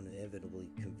would inevitably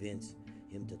convince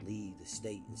him to leave the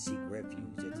state and seek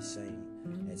refuge at the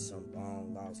same as some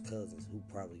long lost cousins who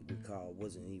probably recall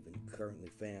wasn't even currently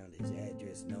found his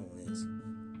address known as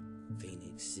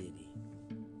Phoenix City.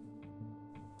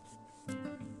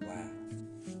 Wow.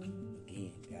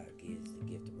 Again, God gives the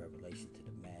gift of revelation to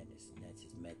the madness, and that's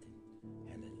his method.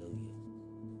 Hallelujah.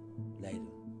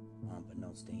 Later,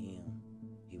 unbeknownst to him,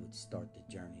 he would start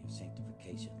the journey of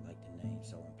sanctification like the name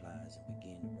so implies and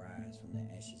begin to rise from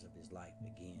the ashes of his life.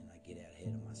 Again, I get out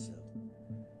ahead of myself.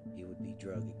 He would be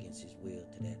drugged against his will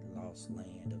to that lost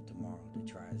land of tomorrow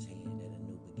to try his hand at a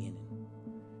new beginning.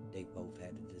 They both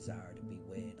had the desire to be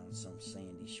wed on some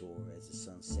sandy shore as the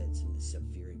sun sets in the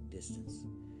sulfuric distance.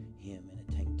 Him in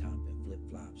a tank top and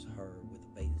flip-flops, her with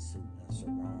a bathing suit and a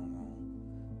sarong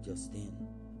on. Just then,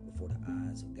 before the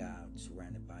eyes of God,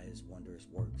 surrounded by his wondrous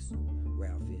works,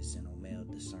 Ralpheus and O'Mel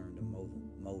discerned a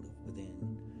motive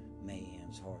within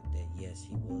Mayhem's heart that yes,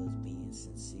 he was being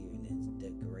sincere in his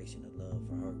declaration of love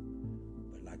for her,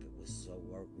 but like it was so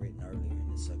written earlier in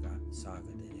the saga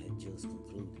that had just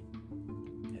concluded.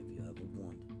 Have you ever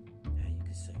wondered how you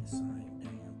could say the same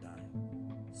damn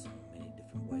thing so many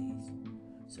different ways?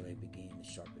 So they began to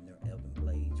sharpen their elven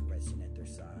blades, resting at their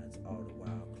sides, all the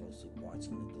while closely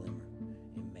watching the glimmer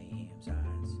in Mayhem's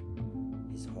eyes.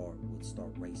 His heart would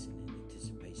start racing in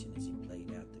anticipation as he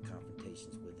played out the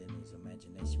confrontations within his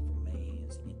imagination, for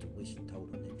Mayhem's intuition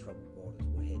told him that troubled waters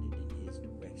were headed in his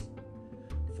direction.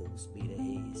 Full speed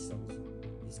ahead, Soldier.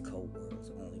 His cold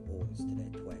world's only orders to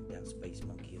that twacked out space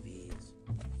monkey of his.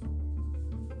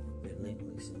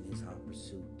 Relentless in his hot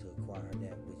pursuit to acquire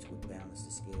that which would balance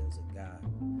the scales of God,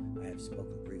 I have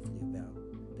spoken briefly about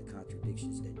the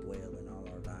contradictions that dwell in all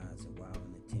our lives, and while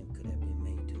an attempt could have been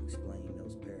made to explain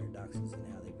those paradoxes and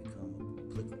how they become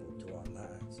applicable to our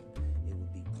lives, it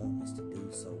would be pointless to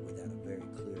do so without a very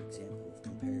clear example of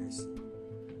comparison.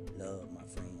 Love, my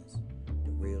friends,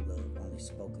 the real love only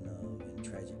spoken of in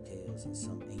tragic tales and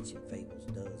some ancient fables,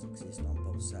 does exist on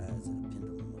both sides of the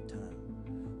pendulum of time.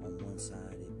 On one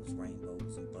side it was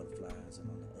rainbows and butterflies, and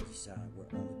on the other side where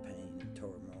only pain and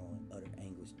turmoil and utter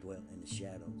anguish dwelt in the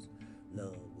shadows,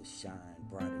 love would shine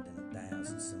brighter than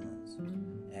 1,000 suns.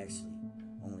 Actually,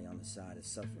 only on the side of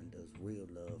suffering does real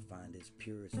love find its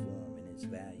purest form, and its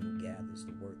value gathers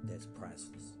the worth that's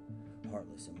priceless.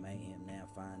 Heartless and Mayhem now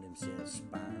find themselves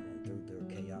spiraling through their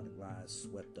chaotic lives,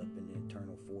 swept up in the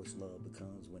eternal force love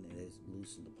becomes when it is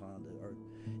loosened upon the earth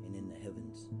and in the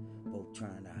heavens, both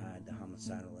trying to hide the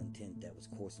homicidal intent that was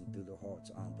coursing through their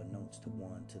hearts unbeknownst to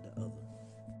one to the other.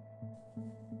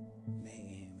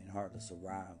 Mayhem and Heartless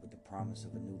arrive with the promise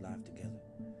of a new life together.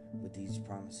 With these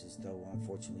promises, though,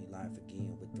 unfortunately life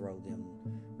again would throw them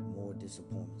more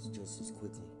disappointments just as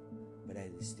quickly, but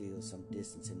as is still some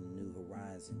distance in the new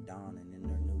horizon dawning in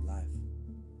their new life.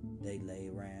 They lay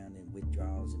around in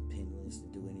withdrawals and penniless to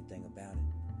do anything about it.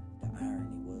 The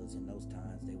irony was, in those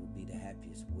times, they would be the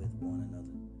happiest with one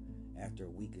another. After a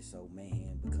week or so,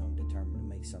 Mayhem became determined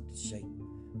to make something shake.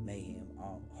 Mayhem,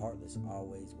 Heartless,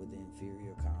 always with the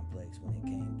inferior complex when it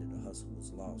came to the hustle,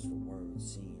 was lost for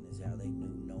words, seeing as how they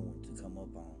knew no one to come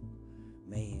up on.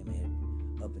 Mayhem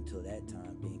had, up until that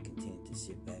time, been content to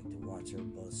sit back to watch her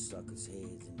bust suckers'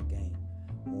 heads in the game,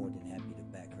 more than happy to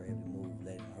back her every move,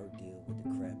 letting her deal with the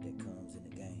crap that comes in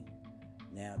the game.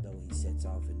 Now, though, he sets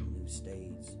off in a new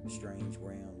stage, strange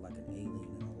realm like an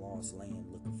alien in a lost land,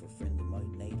 looking for friendly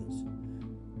natives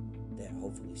that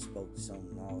hopefully spoke some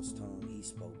lost tongue he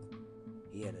spoke.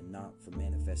 He had a knock for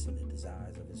manifesting the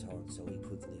desires of his heart, so he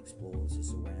quickly explores his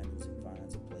surroundings and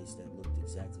finds a place that looked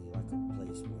exactly like a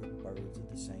place where birds of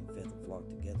the same feather flock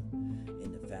together.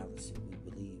 In the fallacy we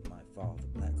believe might fall the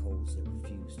black holes that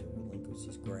refuse to relinquish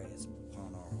his grasp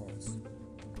upon our hearts.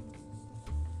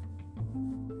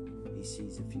 He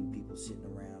sees a few people sitting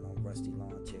around on rusty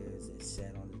lawn chairs that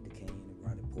sat on the decaying and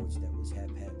rotted porch that was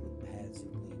haphazardly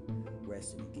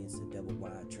resting against a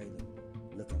double-wide trailer,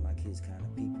 looking like his kind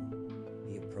of people.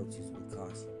 He approaches with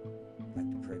caution, like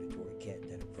the predatory cat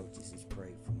that approaches his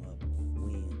prey from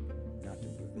upwind, not to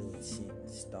reveal its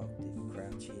scent, stalked it,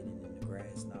 crouch hidden in the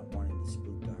grass, not wanting to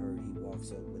spook the herd. He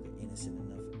walks up with an innocent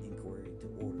enough inquiry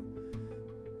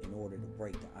in order to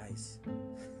break the ice.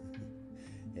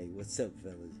 Hey, what's up,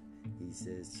 fellas? He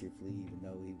says cheerfully, even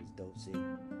though he was dope sick.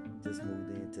 Just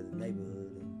moved into the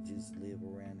neighborhood and just live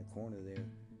around the corner there.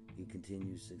 He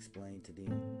continues to explain to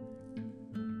them.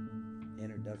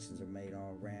 Introductions are made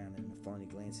all around, and the funny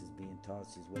glances being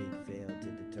tossed his way failed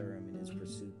to deter him in his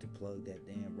pursuit to plug that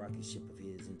damn rocket ship of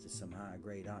his into some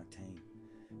high-grade octane.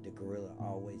 The gorilla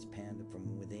always pandered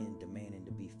from within, demanding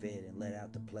to be fed and let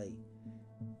out to play.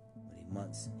 But he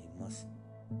mustn't.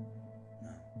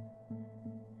 No.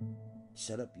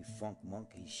 Shut up, you funk monk,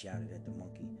 he shouted at the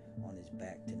monkey on his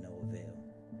back to no avail.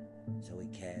 So he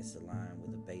cast the line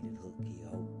with a baited hook he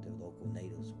hoped the local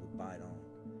natives would bite on,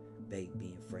 bait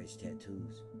being fresh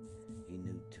tattoos. He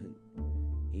knew too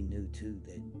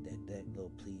that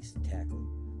little piece tackle,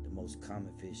 the most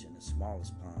common fish in the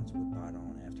smallest ponds, would bite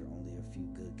on after only a few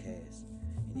good casts,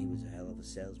 and he was a hell of a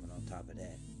salesman on top of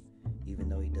that. Even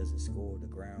though he doesn't score, the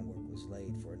groundwork was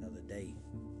laid for another day.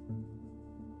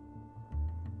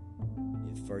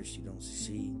 If first you don't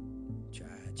succeed, try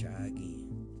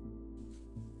again.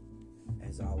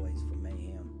 As always, for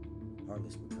Mayhem,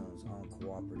 Heartless becomes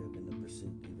uncooperative in the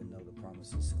pursuit, even though the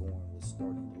promise of scoring was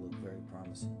starting to look very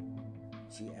promising.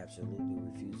 She absolutely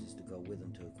refuses to go with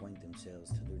him to acquaint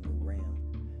themselves to their new realm,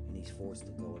 and he's forced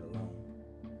to go it alone.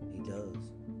 He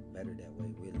does. Better that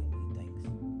way, really, he thinks.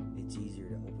 It's easier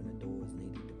to open the doors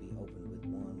needed to be opened with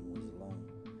one who is alone.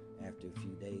 After a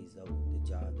few days, though, the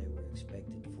job they were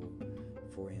expected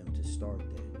for him to start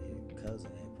that their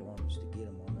cousin had promised to get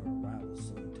him on their arrival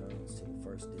soon turns to the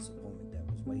first disappointment that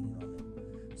was waiting on them.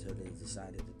 So they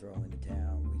decided to throw in the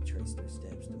towel, retrace their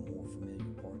steps to more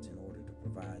familiar parts in order to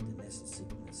provide the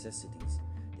necessities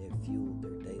that fueled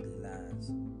their daily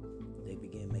lives. They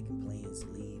began making plans to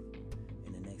leave,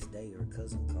 and the next day her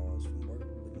cousin calls from work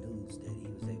with news that he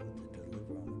was able to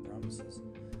deliver on the promises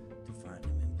to find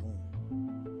them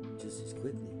employment. Just as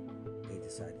quickly, they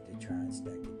decided to try and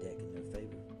stack the deck in their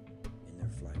favor in their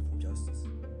flight from justice.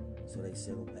 So they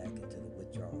settled back into the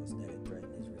withdrawals that had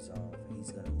threatened his resolve.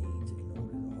 He's going to need to, in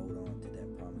order to hold on to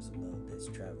that promise of love that's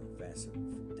traveling faster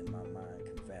than my mind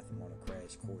can fathom on a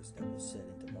crash course that will set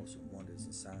into motion wonders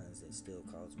and signs that still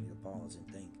cause me to pause and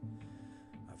think.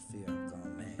 I fear I've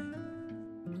gone mad.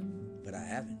 But I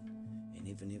haven't. And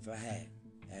even if I had,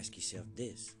 ask yourself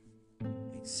this.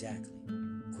 Exactly.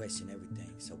 Question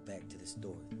everything. So back to the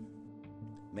story.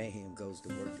 Mayhem goes to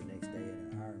work the next day at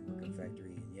an ironworking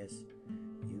factory, and yes,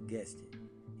 you guessed it,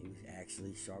 he was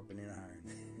actually sharpening iron.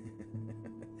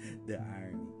 The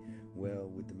irony. Well,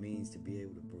 with the means to be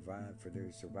able to provide for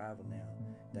their survival now,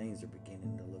 things are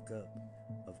beginning to look up.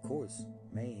 Of course,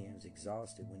 Mayhem's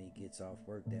exhausted when he gets off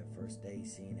work that first day,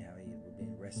 seeing how he had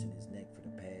been resting his neck for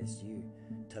the past year,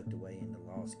 tucked away in the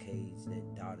lost cage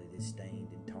that dotted his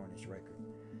stained and tarnished record.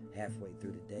 Halfway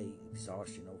through the day,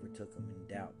 exhaustion overtook him and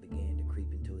doubt began to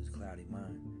creep into his cloudy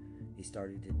mind. He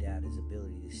started to doubt his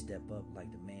ability to step up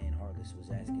like the man Heartless was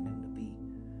asking him to be.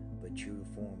 But true to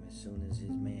form, as soon as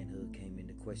his manhood came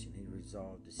into question, he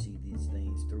resolved to see these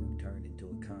things through, turned into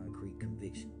a concrete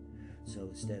conviction. So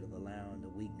instead of allowing the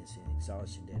weakness and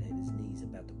exhaustion that had his knees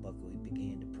about to buckle, he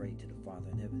began to pray to the Father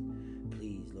in heaven.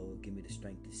 Please, Lord, give me the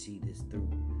strength to see this through,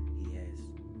 he asked.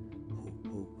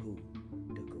 Who?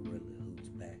 The gorilla hoots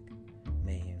back.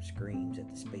 Mayhem screams at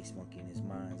the space monkey in his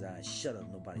mind's eye. Shut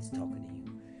up, nobody's talking to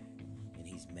you. And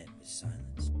he's met with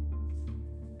silence.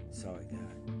 Sorry,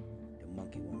 God. The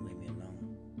monkey won't leave me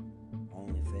alone. I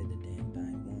only fed the damn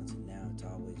thing once, and now it's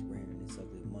always rearing its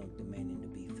ugly mug, demanding to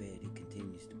be fed. It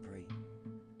continues to pray.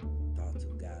 Thoughts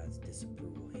of God's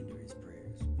disapproval hinder his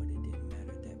prayers, but it didn't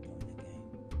matter at that point in the game.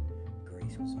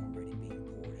 Grace was already being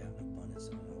poured out in abundance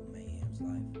on old Mayhem's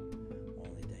life.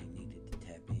 Only they needed to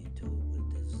tap into it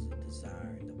with the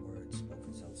desire and the words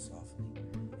spoken so softly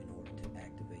in order to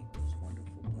activate those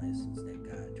wonderful blessings that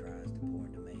God tries to pour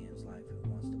into Mayhem's life and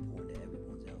wants to pour into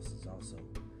everyone else's also,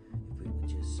 if we would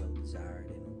just so desire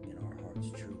it in our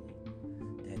hearts truly.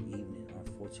 That evening,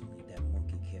 unfortunately, that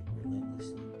monkey kept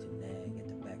relentlessly to nag at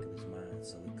the back of his mind,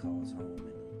 so he calls home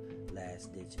in a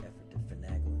last-ditch effort to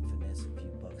finagle and finesse a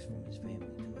few bucks from his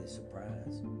family. To his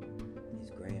surprise, his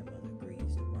grandmother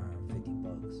agrees to wire him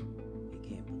 $50. He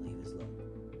can't believe his luck.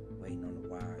 Waiting on the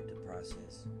wire to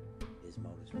process, his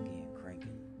motors began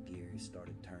cranking, gears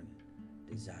started turning,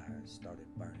 desires started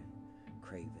burning,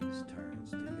 cravings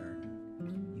turns to yearning.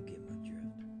 You get my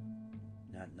drift.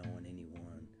 Not knowing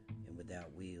anyone and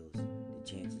without wheels, the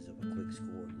chances of a quick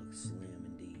score look slim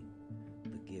indeed.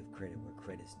 But give credit where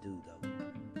credit's due, though,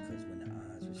 because when the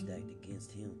odds were stacked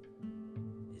against him,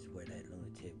 is where that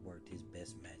lunatic worked his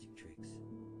best magic tricks.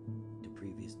 The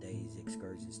previous day's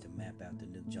excursions to map out the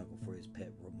new jungle for his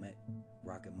pet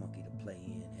rocket monkey to play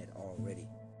in had already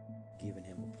given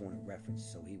him a point of reference,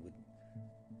 so he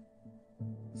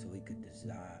could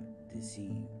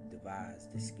devise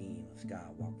the scheme of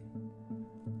skywalking.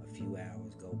 A few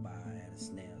hours go by at a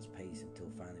snail's pace until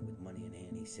finally, with money in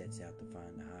hand, he sets out to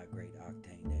find the high-grade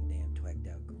octane that damn twacked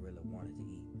out gorilla wanted to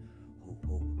eat.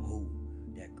 Hoo,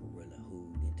 that gorilla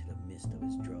hooed into the midst of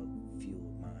his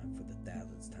drug-fueled mind for the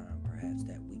thousandth time, perhaps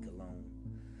that week alone.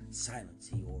 Silence,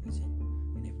 he orders it,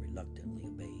 and it reluctantly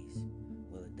obeys.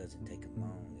 Well, it doesn't take him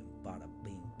long, and bada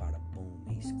bing, bada boom,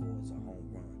 he scores a home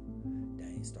run.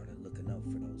 Dane started looking up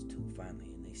for those two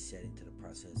finally, and they set into the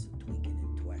process of tweaking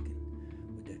and twacking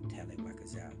with their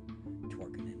tallywhackers out,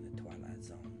 twerking in the twilight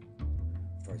zone.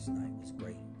 First night was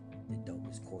great. The dope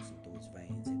is coursing through his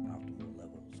veins at optimal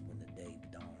levels when the day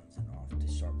dawns, and off to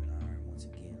sharpen iron once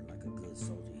again like a good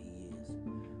soldier he is.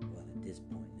 Well, at this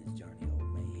point in his journey, old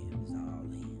Mayhem is all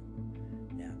in.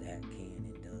 Now that can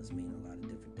and does mean a lot of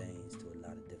different things to a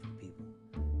lot of different people.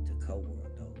 To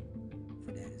Co-World, though,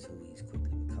 for that is who he's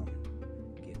quickly becoming,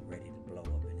 getting ready to blow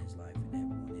up in his life and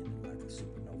everyone in it like a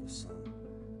supernova sun.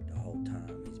 The whole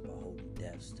time he's beholding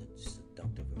death's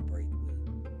seductive embrace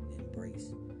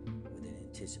with an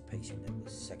anticipation that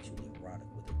was sexually erotic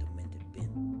with a demented bent.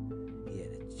 He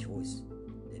had a choice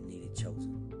that needed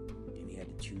chosen. Then he had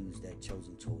to choose that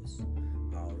chosen choice.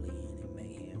 All in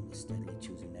mayhem was steadily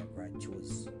choosing that right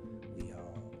choice we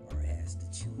all are asked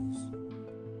to choose.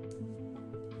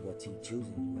 What's he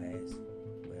choosing, you ask?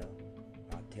 Well,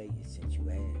 I'll tell you since you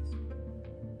asked.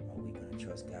 Are we going to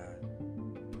trust God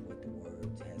and what the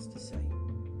words has to say?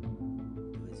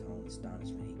 To his own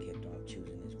astonishment, he kept on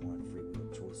choosing his one free will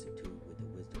choice or two with the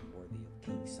wisdom worthy of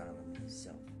King Solomon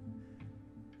himself.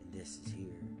 And this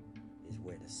is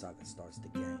where the saga starts to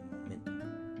gain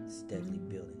momentum, steadily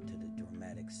building to the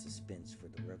dramatic suspense for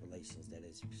the revelations that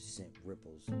has sent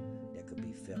ripples that could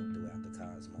be felt throughout the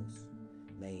cosmos.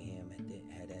 Mayhem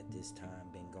had at this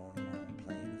time been going around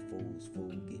playing the fool's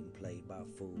fool, getting played by a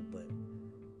fool, but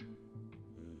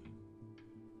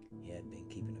he had been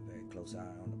keeping a very close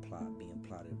eye on the plot being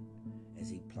plotted as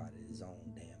he plotted his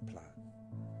own damn plot.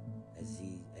 As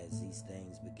these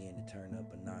things began to turn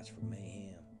up a notch for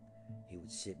Mayhem, he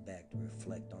would sit back to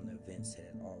reflect on the events that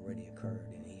had already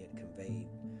occurred and he had conveyed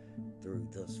through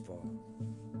thus far.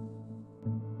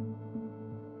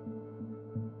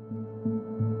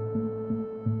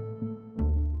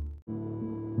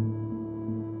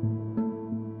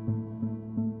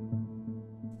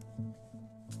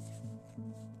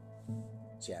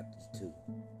 Chapter 2.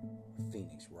 A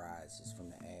Phoenix rises from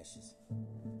the ashes.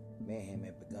 Mayhem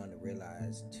had begun to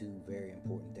realize two very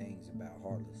important things about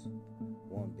Heartless.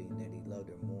 One being that he loved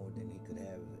her more than he could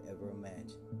have ever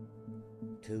imagined.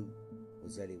 Two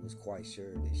was that he was quite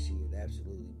sure that she had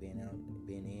absolutely been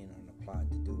in on the plot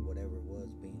to do whatever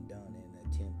was being done in an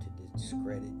attempt to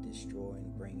discredit, destroy,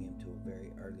 and bring him to a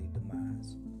very early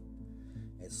demise.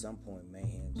 At some point,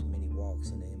 Mayhem's many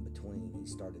walks in the in-between, he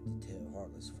started to tell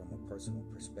Heartless from a personal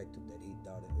perspective that he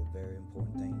thought it a very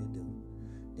important thing to do.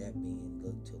 That being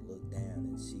look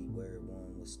down and see where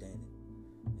one was standing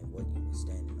and what you were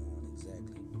standing on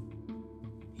exactly.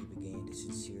 He began to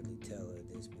sincerely tell her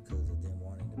this because of them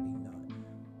wanting to be not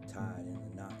tied in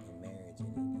a knot in marriage,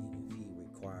 and if he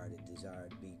required a desire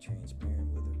to be transparent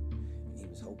with her, and he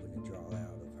was hoping to draw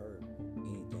out of her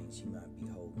anything she might be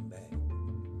holding back.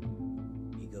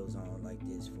 He goes on like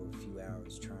this for a few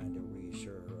hours, trying to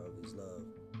reassure her of his love.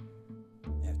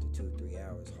 After 2 or 3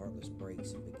 hours, Heartless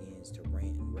breaks and begins to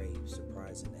rant and rave,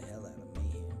 surprising the hell out of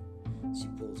Mayhem. She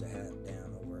pulls her hat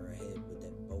down over her head with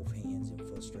both hands in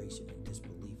frustration and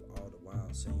disbelief, all the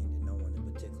while saying to no one in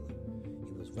particular,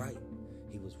 he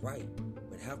was right,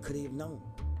 but how could he have known?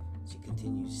 She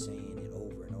continues saying it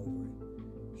over and over.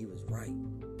 He was right.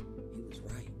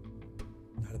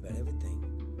 Not about everything,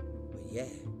 but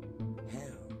yeah,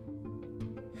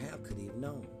 how could he have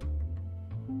known?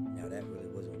 Now that really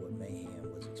wasn't what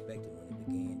Mayhem was expecting when he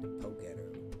began to poke at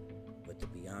her, but to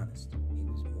be honest, he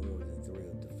was more than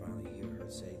thrilled to finally hear her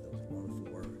say those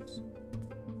wonderful words.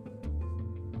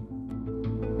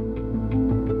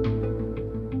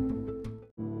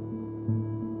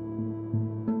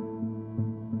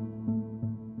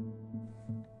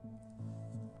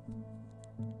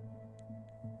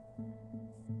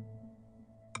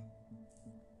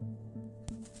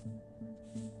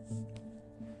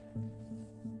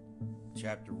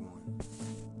 Chapter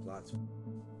 1. Plots. So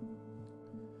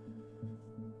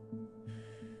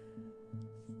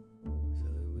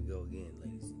here we go again,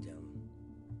 ladies and gentlemen.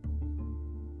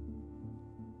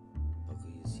 Buckle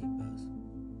your seatbelts.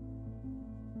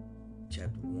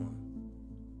 Chapter 1.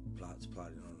 Plots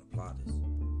plotted on the plotters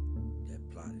that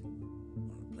plotted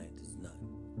on the planter's nut.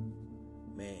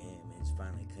 Mayhem has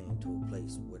finally came to a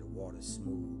place where the water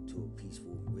smoothed to a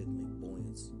peaceful rhythmic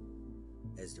buoyancy.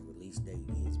 As the release date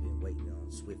he has been waiting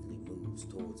on swiftly moves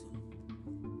towards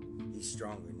him. He's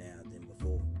stronger now than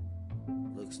before.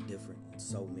 Looks different in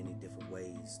so many different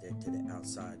ways that to the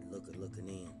outside looking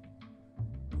in,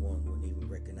 one wouldn't even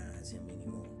recognize him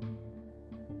anymore.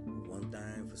 But one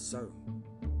thing for certain,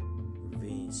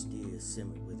 revenge still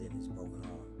simmered within his broken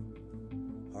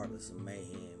heart. Heartless and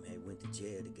Mayhem had went to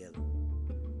jail together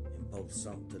and both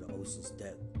sunk to the ocean's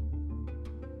depth.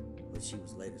 But she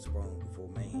was later sprung before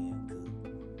Mayhem could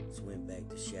swim back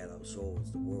to shallow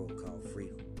shores the world called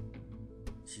freedom.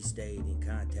 She stayed in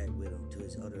contact with him to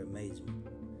his utter amazement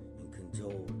and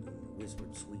cajoled and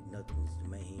whispered sweet nothings to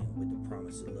Mayhem with the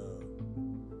promise of love.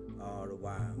 All the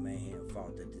while, Mayhem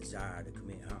fought the desire to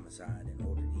commit homicide in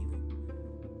order to even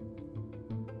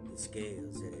the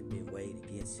scales that had been weighed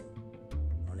against him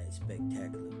on that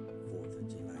spectacular 4th of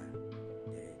July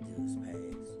that had just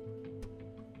passed.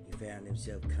 He found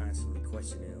himself constantly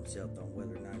questioning himself on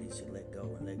whether or not he should let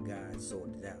go and let God sort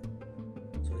it out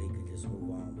so that he could just move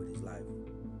on with his life.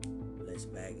 Less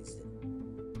baggage,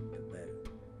 the better.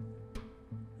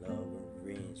 Love and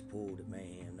pulled at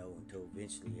Mayhem though until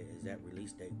eventually, as that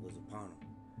release date was upon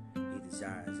him, he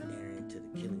desires to enter into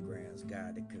the killing grounds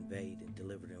God that conveyed and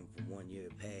delivered him from 1 year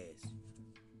past.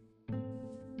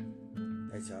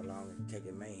 That's how long it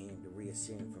taken Mayhem to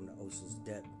reascend from the ocean's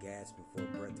depth, gasping for a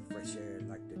breath of fresh air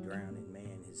like the drowning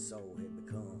man his soul had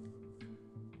become.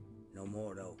 No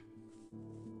more though.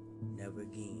 Never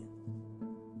again.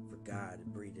 For God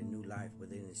had breathed a new life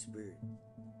within his spirit.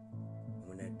 And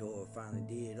when that door finally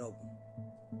did open,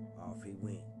 off he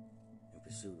went in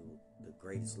pursuit of the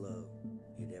greatest love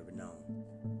he'd ever known.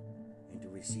 And to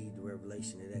receive the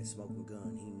revelation of that smoking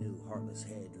gun, he knew Heartless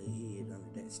had lay hid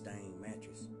under that stained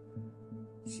mattress.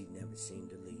 She never seemed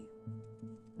to leave.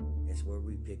 That's where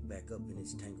we pick back up in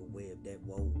this tangled web that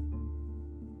wove.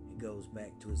 He goes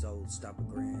back to his old stopper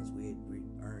grounds where he'd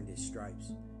earned his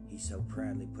stripes. He so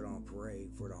proudly put on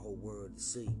parade for the whole world to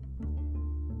see.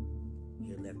 He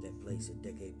had left that place a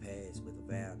decade past with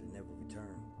a vow to never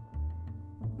return.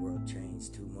 The world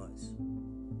changed too much.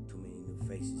 Too many new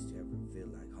faces to ever feel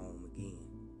like home again.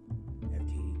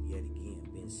 After he'd yet again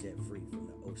been set free from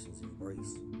the ocean's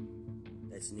embrace.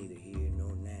 That's neither here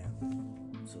nor now,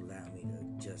 so allow me to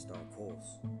adjust our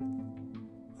course.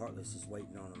 Heartless is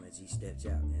waiting on him as he steps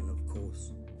out, and of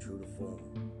course, true to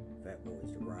form, Fat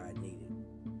Boy's the ride needed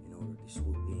in order to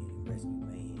swoop in and rescue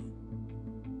Mayhem.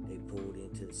 They pulled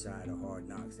into the side of Hard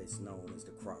Knocks that's known as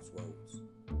the Crossroads.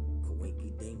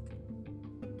 Coinky Dink?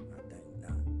 I think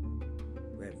not.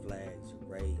 Red flags are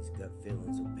raised, gut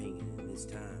feelings are pinging, and this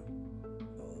time,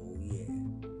 oh yeah,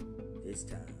 this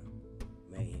time,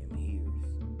 Mayhem hears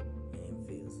and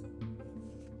feels it.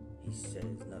 He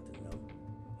says nothing though.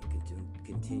 He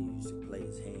continues to play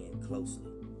his hand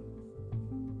closely.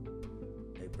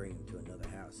 They bring him to another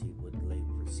house he would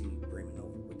later proceed brimming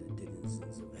over with the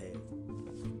Dickinsons of hell.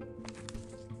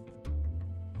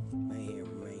 Mayhem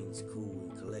remains cool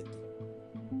and collected,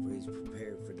 for he's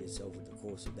prepared for this over the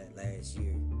course of that last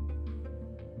year.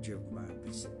 Driven by a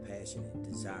passionate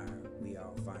desire, we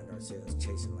all find ourselves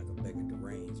chasing like a beggar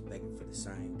deranged, begging for the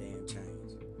same damn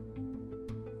change.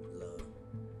 Love.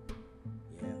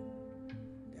 Yeah,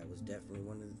 that was definitely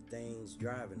one of the things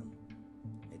driving him.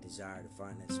 A desire to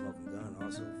find that smoking gun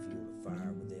also fueled a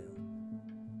fire within him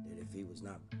that if he was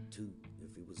not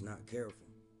careful,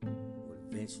 would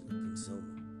eventually consume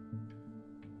him.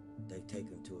 They take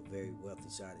him to a very wealthy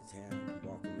side of town and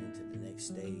walk him into the next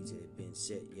stage that had been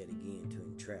set yet again to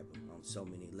entrap him on so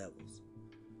many levels,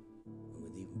 and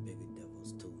with even bigger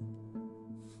devils too.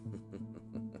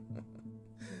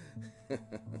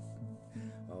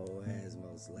 Oh,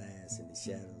 Asmos laughs in the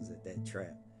shadows at that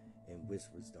trap and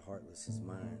whispers to Heartless's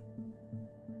mind,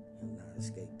 he'll not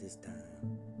escape this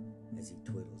time, as he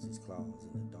twiddles his claws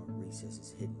in the dark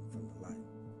recesses hidden from the light.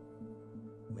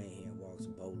 Mayhem walks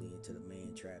boldly into the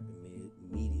man trap and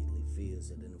immediately feels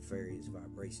the nefarious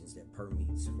vibrations that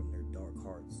permeates from their dark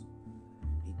hearts.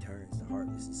 He turns to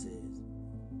Heartless and says,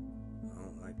 I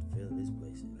don't like the feel of this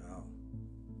place at all.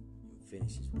 And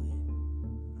finishes with,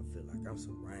 I feel like I'm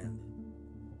surrounded.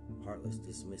 Heartless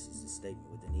dismisses the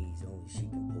statement with an ease only she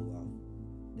can pull off.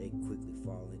 They quickly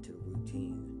fall into the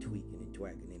routine of tweaking and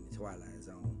twacking in the Twilight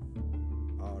Zone.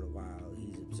 All the while,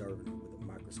 he's observing her with a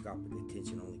microscopic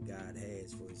attention only God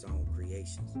has for his own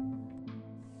creations.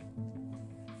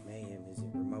 Mayhem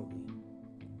isn't remotely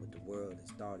what the world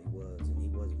has thought he was, and he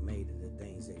wasn't made of the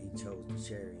things that he chose to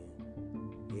share in.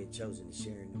 He had chosen to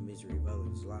share in the misery of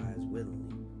others' lives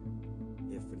willingly,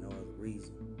 if for no other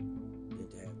reason than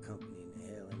to have company in the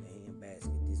hell in the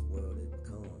handbasket this world has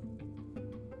become.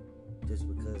 Just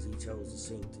because he chose to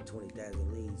sink to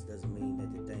 20,000 leagues doesn't mean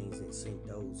that the things that sink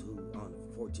those who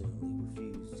unfortunately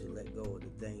refuse to let go of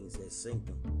the things that sink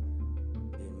them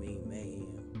didn't mean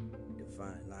Mayhem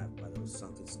defined life by those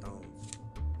sunken stones.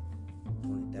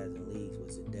 20,000 leagues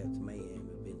was the depth Mayhem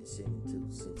had been descending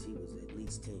to since he was at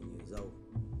least 10 years old.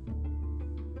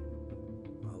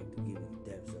 I hope to give you the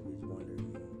depths of his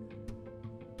wondering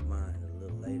mind a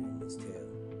little later in this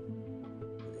tale,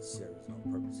 but it serves no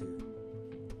purpose here.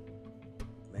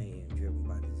 Mayhem, driven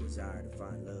by the desire to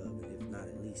find love, and if not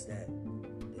at least that,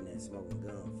 then that smoking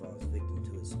gun falls victim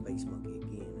to his space monkey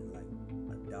again, and like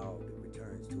a dog that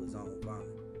returns to his own vomit,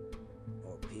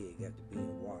 or a pig after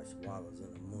being washed wallows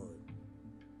in the mud,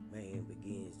 Mayhem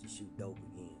begins to shoot dope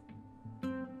again.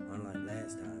 Unlike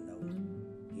last time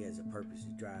though, he has a purpose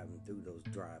to drive him through those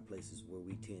dry places where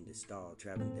we tend to stall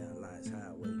traveling down Lies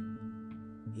Highway.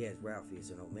 He has Ralpheus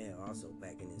and O'Mel also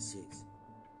back in his six,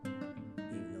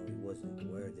 even though he wasn't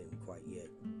aware of them quite yet.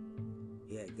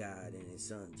 He had God and his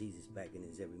son Jesus back in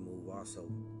his every move also.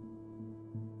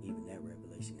 Even that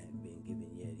revelation hadn't been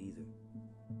given yet either.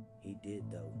 He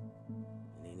did though,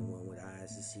 and anyone with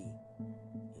eyes to see,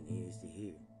 and ears to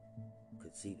hear,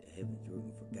 could see the heavens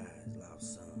rooting for God's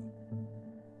lost son.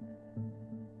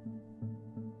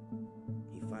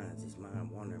 He finds his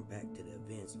mind wandering back to the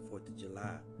events of 4th of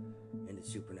July and the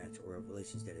supernatural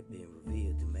revelations that have been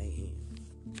revealed to Mayhem.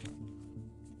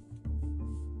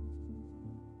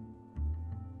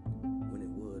 When it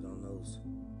would on those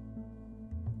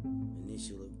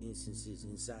initial instances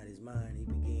inside his mind, he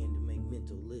began to make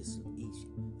mental lists of each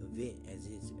event as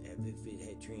if it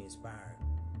had transpired.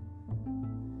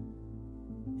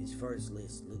 His first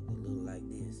list looked a little like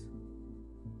this.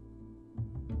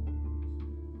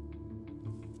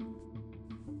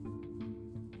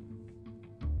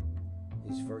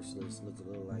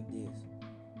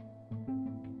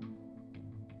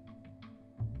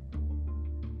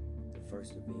 The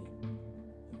first event,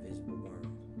 invisible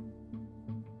worms.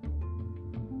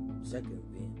 Second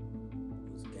event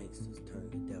was gangsters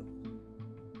turned to devils.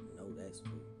 No, that's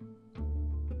true.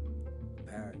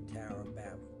 Tower of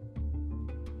Babel.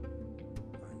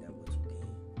 Find out what you did.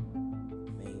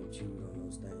 Mayhem chewed on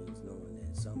those things, knowing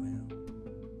that somehow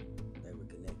they were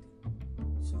connected.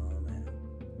 Somehow.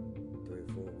 3 or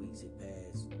 4 weeks had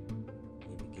passed.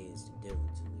 He begins to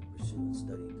diligently pursue and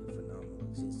study the phenomenal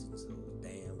existence of those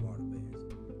damn water bears.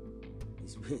 He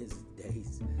spends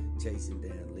days chasing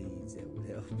down leads that would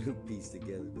help him piece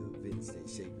together the events that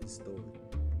shape his story.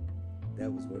 That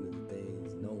was one of the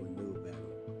things no one knew about him.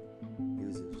 He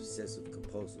was obsessive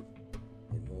compulsive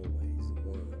in more ways than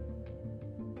one.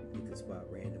 He could spot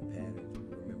random patterns,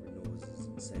 remember noises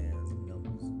and sounds and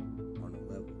numbers on a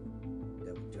level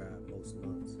that would drive most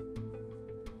nuts.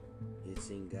 He had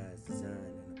seen God's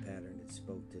design and a pattern that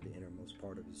spoke to the innermost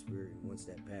part of his spirit, and once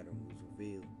that pattern was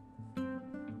revealed,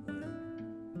 well,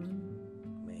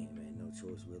 Mayhem had no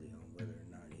choice really on whether or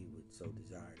not he would so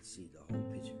desire to see the whole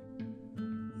picture.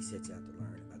 He sets out to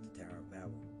learn about the Tower of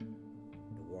Babel,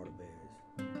 the water bears,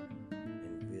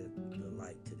 and reveal the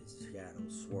light to the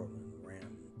shadows swirling around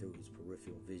him through his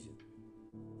peripheral vision.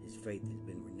 His faith has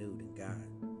been renewed in God,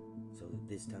 so that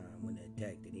this time when the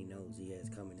attack that he knows he has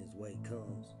coming his way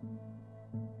comes,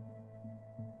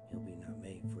 he'll be not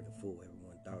made for the fool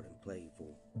everyone thought and played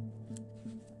for.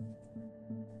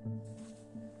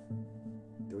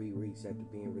 3 weeks after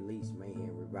being released,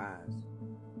 Mayhem revives.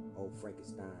 Old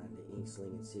Frankenstein, the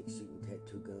ink-slinging 6-shooting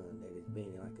tattoo gun that has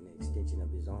been like an extension of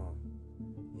his arm.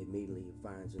 Immediately he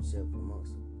finds himself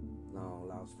amongst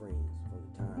long-lost friends from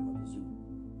the time of his youth.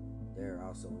 They're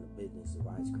also in the business of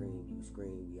ice cream. You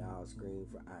scream, we all scream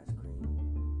for ice cream.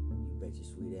 You bet your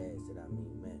sweet ass that I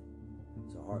mean man.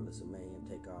 So heartless of Mayhem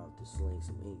take off to sling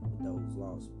some ink with those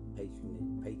lost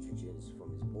patronages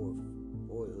from his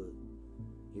boyhood.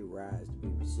 He arrives to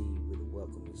be received with a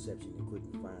welcome reception and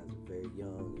quickly finds a very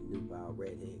young and nubile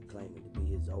redhead claiming to be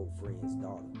his old friend's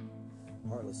daughter.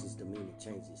 Heartless's demeanor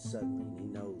changes suddenly, and he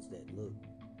knows that look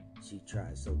she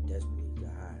tries so desperately to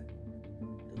hide.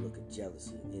 The look of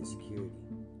jealousy and insecurity.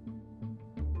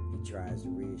 He tries to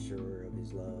reassure her of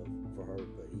his love for her,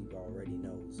 but he already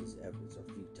knows his efforts are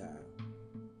futile.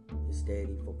 Instead,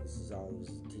 he focuses all of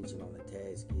his attention on the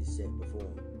task he has set before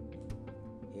him.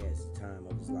 He has the time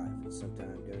of his life, and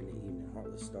sometime during the evening,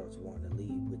 Heartless starts wanting to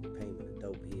leave with the payment of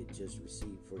dope he had just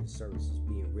received for his services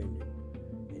being rendered,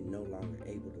 and no longer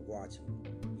able to watch him.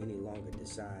 Any longer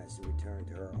decides to return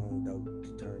to her own dope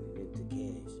to turn it into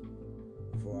cash.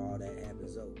 Before all that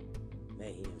happens though,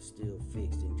 Mayhem still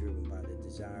fixed and driven by the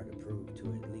desire to prove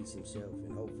to at least himself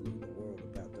and hopefully the world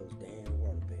about those damn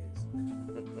water bears.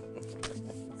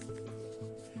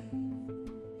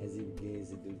 As he begins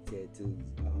to do tattoos,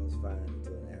 all's fine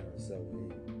until an hour or so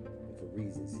in, and for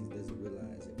reasons he doesn't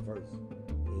realize at first,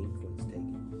 the ink quits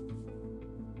taking.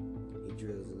 He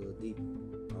drills a little deeper,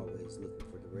 always looking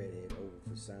for the redhead over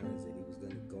for signs that he was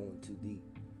going too deep.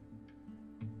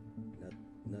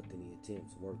 Nothing he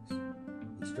attempts works.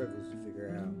 He struggles to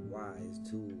figure out why his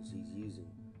tools he's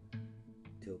using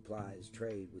to apply his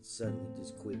trade would suddenly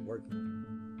just quit working.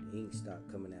 The ink stopped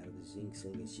coming out of his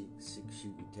ink-slinging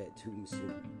 6-shooting tattoo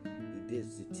machine. He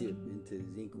dips the tip into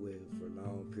his inkwell for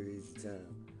long periods of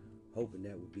time, hoping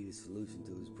that would be the solution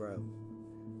to his problem.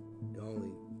 To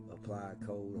only apply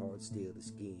cold, hard steel to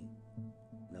skin.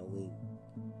 No ink.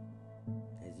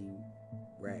 As he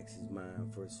racks his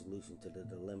mind for a solution to the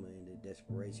dilemma and the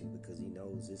desperation, because he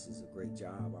knows this is a great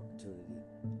job opportunity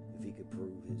if he could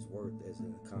prove his worth as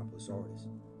an accomplished artist.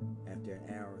 After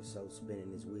an hour or so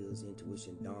spinning his wheels,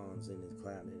 intuition dawns in his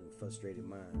clouded and frustrated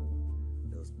mind.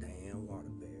 Those damn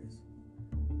water bears.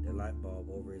 The light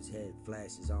bulb over his head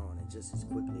flashes on and just as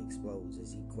quickly explodes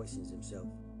as he questions himself.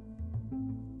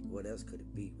 What else could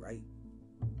it be, right?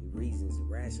 He reasons and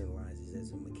rationalizes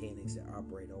as the mechanics that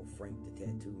operate on Frank the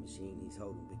tattoo machine he's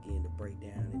holding begin to break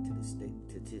down into the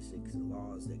statistics and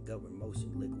laws that govern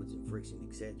motion, liquids, and friction,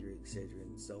 etc.,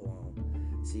 and so on.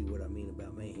 See what I mean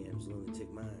about Mayhem's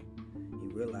lunatic mind? He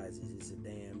realizes it's a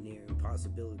damn near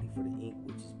impossibility for the ink,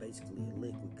 which is basically a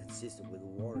liquid consistent with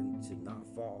water, to not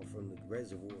fall from the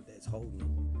reservoir that's holding it.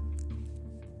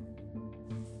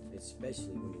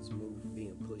 Especially when it's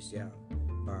being pushed out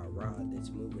by a rod that's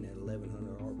moving at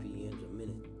 1100 RPMs a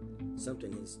minute.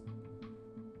 Something is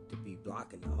to be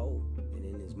blocking the hole, and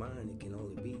in his mind it can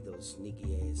only be those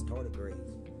sneaky ass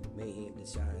tardigrades. Mayhem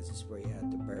decides to spray out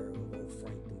the barrel of old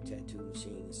Frank the tattoo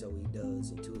machine, and so he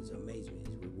does, and to his amazement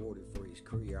is rewarded for his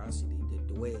curiosity that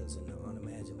dwells in the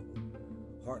unimaginable.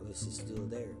 Heartless is still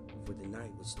there, for the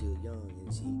night was still young,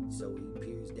 and so he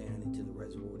peers down into the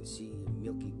reservoir to see a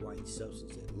milky white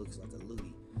substance that looks like a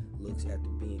loogie, looks after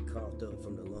being coughed up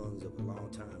from the lungs of a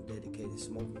long-time dedicated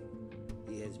smoker.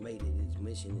 He has made it his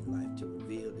mission in life to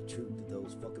reveal the truth of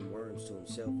those fucking worms to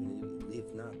himself, and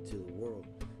if not to the world,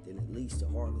 then at least to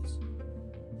Heartless.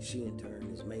 She in turn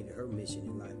has made it her mission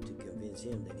in life to convince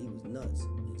him that he was nuts,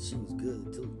 and she was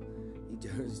good too. He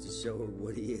turns to show her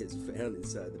what he has found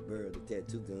inside the barrel of the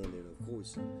tattoo gun, and of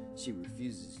course, she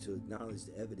refuses to acknowledge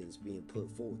the evidence being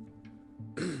put forth.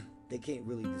 They can't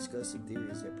really discuss the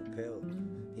theories that propelled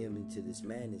him into this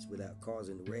madness without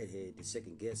causing the redhead to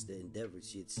second-guess the endeavors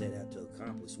she had set out to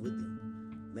accomplish with him.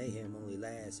 Mayhem only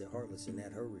laughs at Heartless and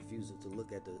at her refusal to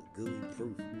look at the gooey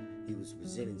proof he was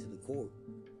presenting to the court.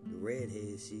 The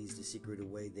redhead sees the secretive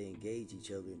way they engage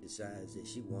each other and decides that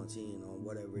she wants in on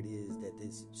whatever it is that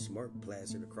this smirk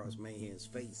plastered across Mayhem's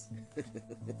face.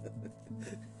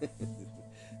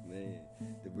 Man,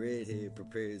 the redhead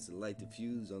prepares to light the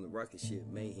fuse on the rocket ship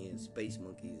Mayhem's space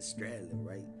monkey is straddling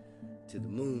right to the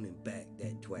moon and back.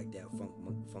 That twacked out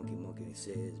funky monkey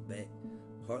says back.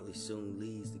 Heartless soon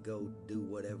leaves to go do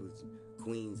whatever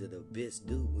queens of the abyss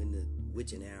do when the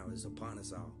witching hour is upon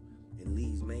us all, and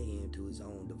leaves Mayhem to his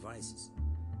own devices.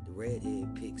 The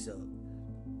redhead picks up,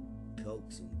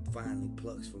 pokes, and finally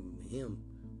plucks from him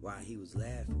while he was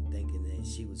laughing, thinking that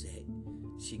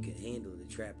she could handle the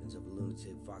trappings of a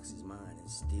lunatic fox's mind and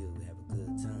still have a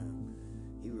good time.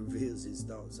 He reveals his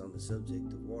thoughts on the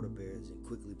subject of water bears and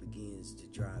quickly begins to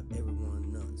drive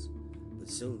everyone nuts. But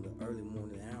soon the early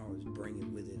morning hours bring it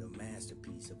with it a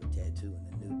masterpiece of a tattoo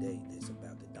and a new day that's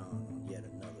about to dawn on yet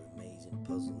another amazing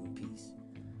puzzling piece.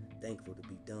 Thankful to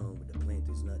be done with the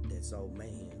planter's nut that's old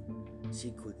Mayhem, she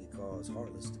quickly calls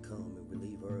Heartless to come and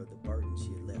relieve her of the burden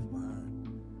she had left behind.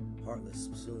 Heartless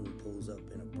soon pulls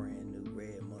up in a brand new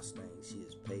red Mustang. She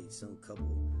has paid some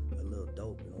couple a little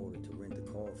dope in order to rent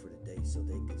the car for the day so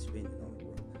they could spend it on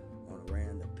a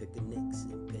round of picnics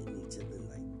and petting each other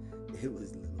like it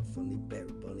was little funny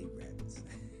bunny rabbits.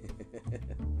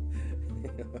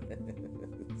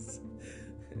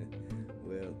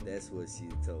 Well, that's what she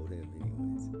told him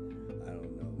anyways. I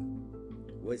don't know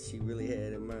what she really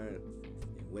had in mind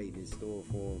and waiting in store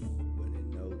for him, but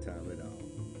in no time at all,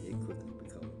 it quickly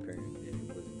became apparent that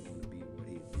it wasn't going to be what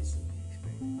he initially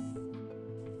expected.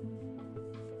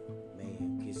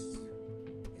 Mayhem kisses her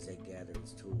as they gather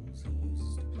his tools he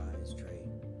uses to ply his trade,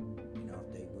 and off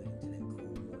they went into that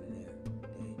cool morning air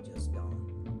that had just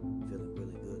dawned, feeling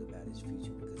really good about his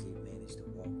future because he managed to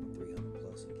walk with 300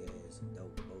 plus in gas and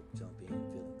both jump in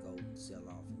feeling gold and sell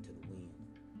off into the wind.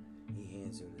 He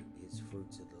hands her his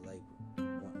fruits of the labor,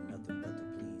 wanting nothing but to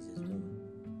please his woman.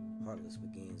 Heartless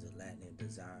begins a Latin and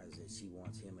desires that she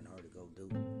wants him and her to go do.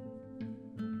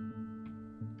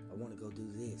 I want to go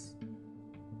do this.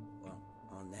 Well,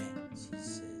 on that, she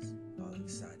says, all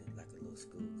excited like a little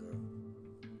schoolgirl.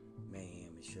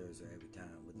 Mayhem assures her every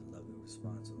time with a loving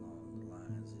response along the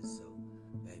lines is so,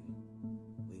 baby,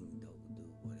 we can do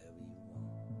whatever you want.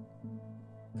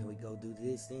 Can we go do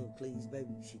this then, please,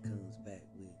 baby? She comes back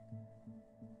with,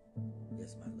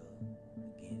 yes, my love.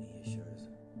 Again, he assures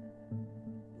her.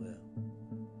 Well,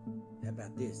 how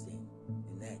about this then?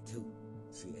 And that too,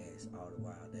 she asks, all the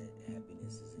while that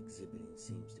happiness is exhibiting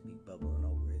seems to be bubbling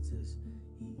over as he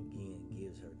again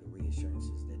gives her the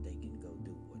reassurances that they can go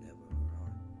do whatever her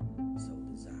heart so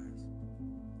desires.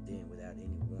 Then, without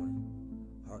any warning,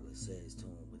 Heartless says to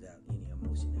him without any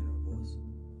emotion in her voice,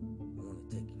 I want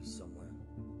to take you somewhere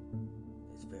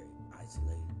that's very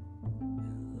isolated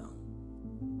and alone.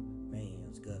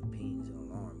 Mayhem's gut pings in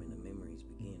alarm and the memories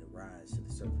begin to rise to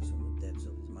the surface from the depths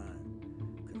of his mind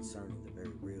concerning the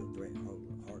very real threat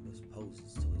Heartless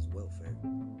poses to his welfare.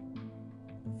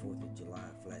 The 4th of July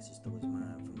flashes through his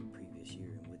mind from the previous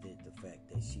year, and with it the fact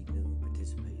that she knew and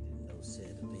participated in those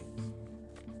said events.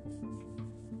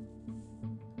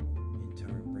 In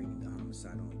turn, bringing the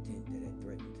homicidal intent that had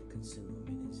threatened consume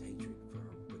him in his hatred for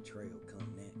her betrayal come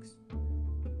next.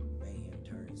 Mayhem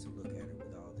turns to look at her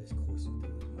with all this coursing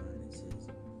through his mind and says,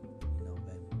 "You know,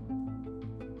 baby,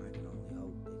 I can only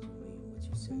hope that you mean what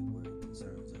you say where it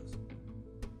concerns us.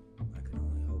 I can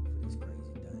only hope for this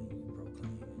crazy thing you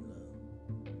proclaim in love.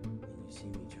 And you see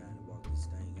me trying to walk this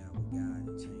thing out with God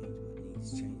and change what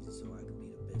needs changing so I can be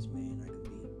the best man I can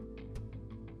be.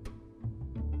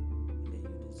 And then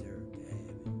you deserve to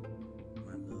have it,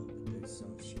 my love, but there's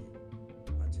some shit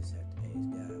I just have to ask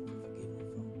God for forgiveness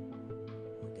for.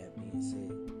 With that being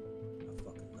said, I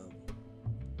fucking love you.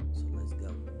 So let's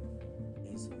go."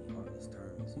 Instantly, Heartless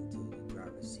turns into the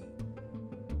driver's seat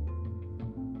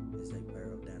as they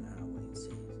barrel down the highway and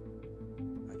says,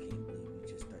 "I can't believe you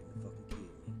just threatened to fucking kill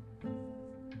me."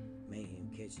 Mayhem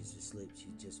catches the slip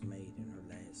she just made in her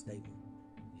last statement.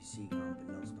 You see,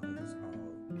 unbeknownst to almost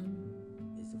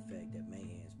all is the fact that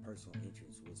Mayhem's personal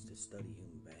interest was to study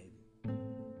human behavior.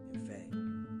 In fact,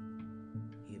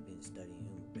 he had been studying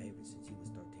human behavior since he was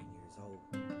 13 years old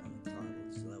on the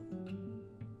cloudless level.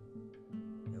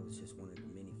 That was just one of the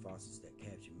many facets that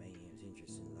captured Mayhem's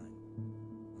interest in life.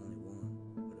 Only one,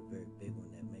 but a very big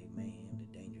one that made Mayhem the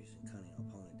dangerous and cunning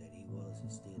opponent that he was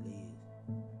and still is.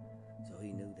 So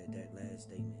he knew that that last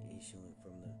statement issuing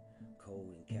from the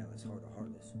cold and callous heart of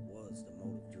Heartless was the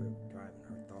motive driving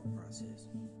her thought process.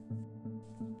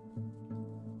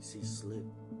 She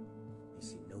slipped, and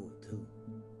she knew it too.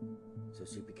 So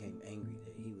she became angry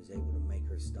that he was able to make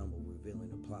her stumble, revealing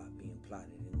the plot being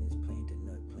plotted in this planted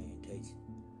nut plantation.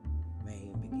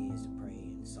 Mayhem begins to pray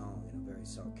in song in a very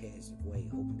sarcastic way,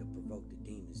 hoping to provoke the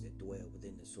demons that dwell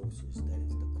within the sorceress that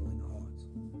is the Queen of Hearts.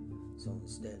 So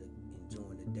instead of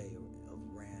enjoying the day of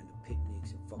round of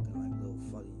picnics and fucking like little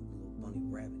bunny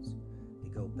rabbits, they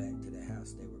go back to the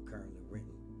house they were currently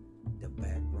renting, the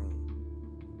back room.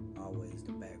 Always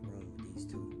the back room with these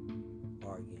two,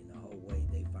 arguing the whole way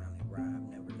they finally arrive,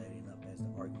 never letting up as the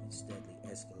argument steadily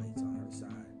escalates on her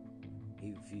side.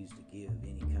 He refused to give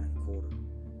any kind of quarter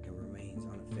and remains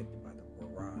unaffected by the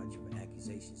barrage of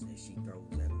accusations that she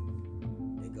throws at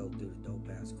him. They go through the dope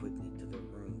house quickly to their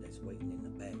room that's waiting in the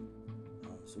back.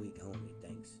 "Home sweet home," he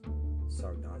thinks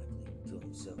sardonically to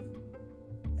himself.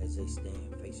 As they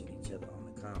stand facing each other on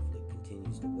the conflict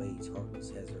continues to wage, Heartless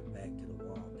has her back to the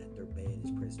wall that their bed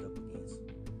is pressed up against.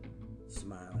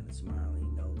 Smiling and smiling,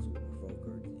 he knows what will provoke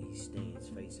her. He stands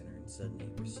facing her and suddenly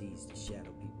he perceives the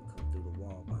shadow people come through the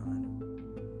wall behind her.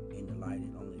 In the light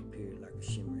it only appeared like a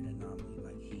shimmering anomaly,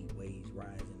 like heat waves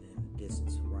rising and in the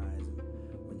distance horizon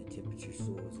when the temperature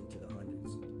soars into the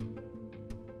hundreds.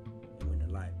 And when the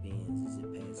light bends as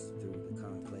it passes through the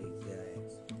concave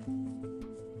glass,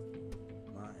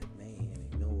 Mayhem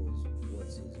ignores what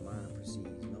his mind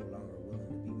perceives, no longer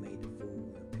willing to be made a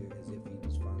fool and appear as if he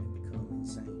was finally become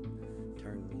insane.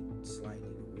 Turning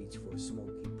slightly to reach for a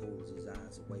smoke, he pulls his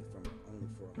eyes away from her only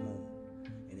for a moment,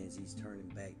 and as he's turning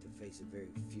back to face a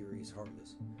very furious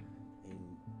Heartless,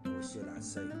 and or should I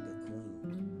say the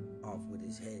Queen, off with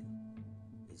his head,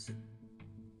 is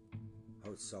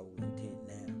her soul intent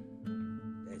now.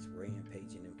 That's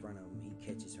rampaging in front of him. He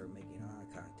catches her making eye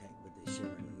contact with the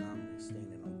shimmering anomaly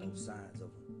standing on both sides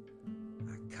of him.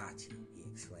 "I caught you," he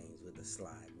exclaims with a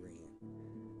sly grin.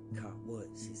 "Caught what?"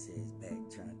 she says back,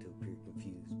 trying to appear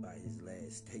confused by his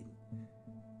last statement.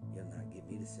 "You'll not get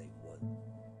me to say what."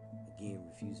 Again,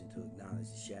 refusing to acknowledge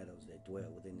the shadows that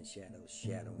dwell within the shadows,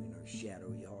 shadowing her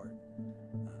shadowy heart.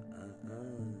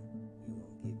 You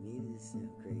won't get me to sound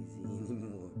crazy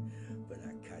anymore, but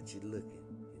I caught you looking.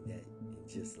 And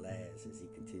just laughs as he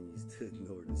continues to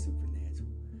ignore the supernatural.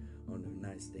 On their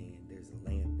nightstand, there's a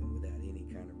lamp, and without any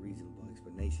kind of reasonable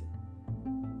explanation,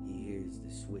 he hears the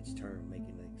switch turn,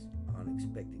 making an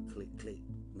unexpected click-click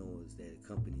noise that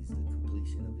accompanies the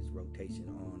completion of his rotation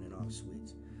on and off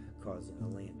switch, causing the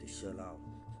lamp to shut off.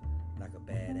 Like a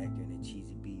bad actor in a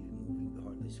cheesy B movie,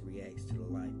 Heartless reacts to the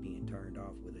light being turned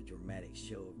off with a dramatic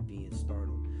show of being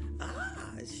startled.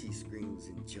 "Ah!" she screams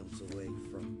and jumps away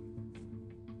from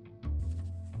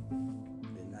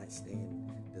the nightstand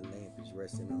the lamp is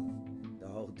resting on. The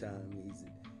whole time he's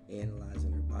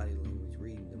analyzing her body language,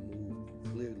 reading the move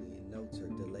clearly, and notes her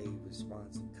delayed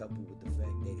response, and coupled with the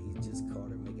fact that he just caught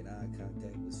her making eye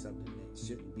contact with something that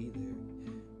shouldn't be there,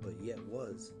 but yet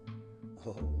was.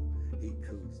 Oh, he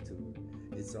coos to her.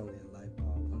 "It's only a light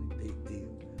bulb, honey, big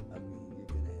deal. I mean, you're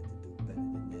gonna have to do better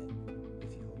than that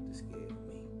if you hope to scare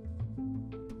me."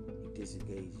 He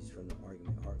disengages from the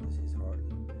argument, heartlessly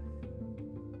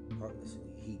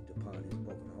heaped upon his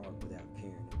broken heart without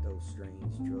caring if those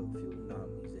strange drug-fueled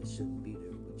anomalies that shouldn't be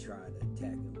there would try to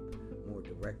attack him more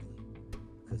directly,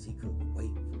 because he couldn't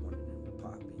wait for one of them to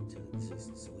pop into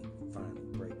existence so he could finally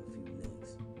break a few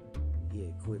necks. He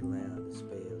had quit allowing the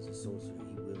spells and sorcery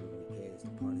he willingly cast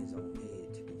upon his own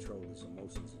head to control his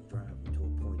emotions and drive him to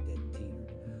a point that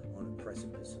teetered on the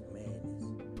precipice of madness.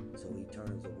 So he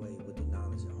turns away with the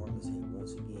knowledge that Heartless had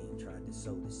once again tried to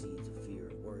sow the seeds of fear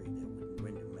and worry that would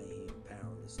render Mayhem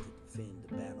powerless to defend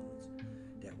the battlements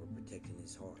that were protecting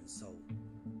his heart and soul.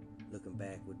 Looking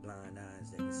back with blind eyes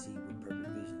that could see with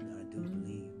perfect vision, I do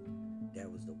believe that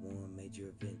was the one major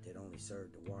event that only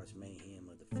served to wash Mayhem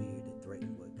of the fear that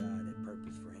threatened what God had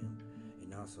purposed for him,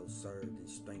 and also served in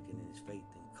strengthening his faith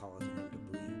and causing him to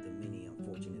believe the many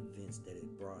unfortunate events that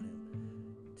had brought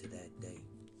him to that day.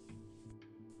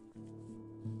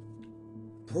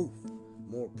 Proof.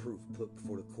 More proof put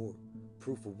before the court.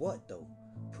 Proof of what, though?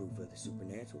 Proof of the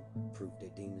supernatural. Proof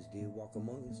that demons did walk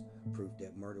among us. Proof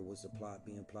that murder was a plot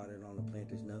being plotted on the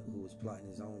planter's nut, who was plotting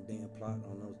his own damn plot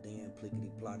on those damn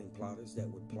plickety plotting plotters that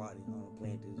were plotting on the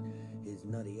planter's his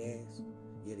nutty ass.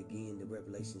 Yet again, the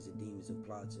revelations of demons and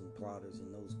plots and plotters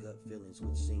and those gut feelings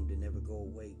which seemed to never go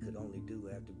away could only do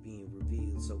after being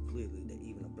revealed so clearly that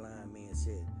even a blind man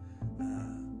said,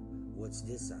 what's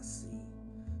this I see?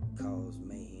 Caused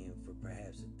Mayhem for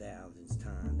perhaps 1,000th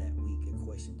time that week and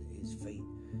questioned his faith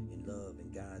in love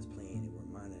and God's plan, and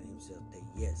reminded himself that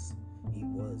yes, he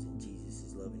was in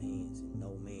Jesus' loving hands and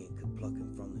no man could pluck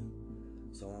him from them.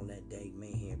 So on that day,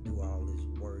 Mayhem threw all his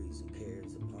worries and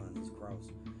cares upon his cross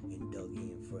and dug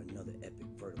in for another epic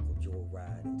vertical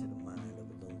joyride into the mind of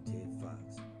a lunatic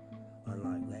fox.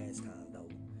 Unlike last time, though,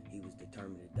 he was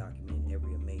determined to document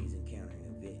every amazing encounter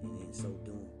and event, and in so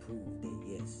doing prove that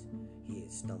yes, he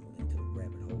had stumbled into the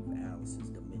rabbit hole of Alice's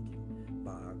demented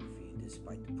biography, and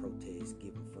despite the protests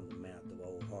given from the mouth of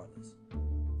old Heartless,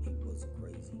 he wasn't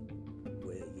crazy.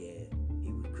 Well, yeah,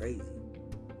 he was crazy,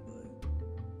 but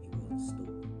he wasn't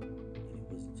stupid, and he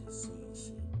wasn't just saying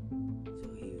shit. So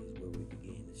here's where we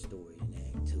begin the story in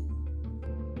Act 2.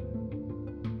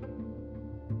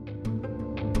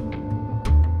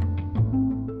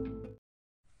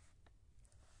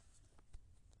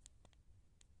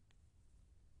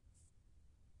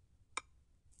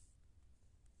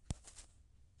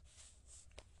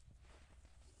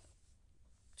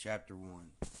 Chapter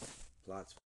 1.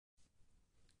 Plots.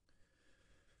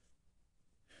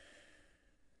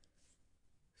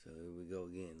 So here we go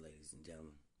again, ladies and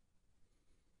gentlemen.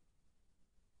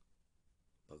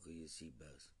 Buckle your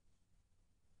seatbelts.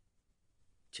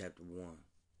 Chapter 1.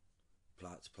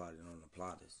 Plots plotted on the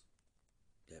plotters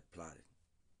that plotted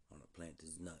on the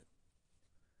planter's nut.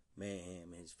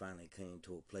 Mayhem has finally came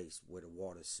to a place where the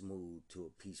water smoothed to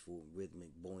a peaceful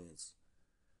rhythmic buoyance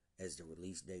as the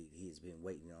release date he has been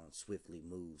waiting on swiftly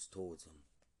moves towards him.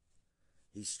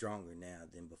 He's stronger now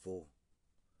than before.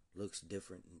 Looks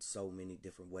different in so many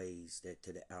different ways that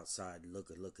to the outside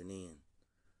looker looking in,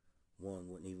 one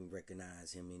wouldn't even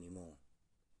recognize him anymore.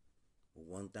 But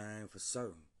one thing for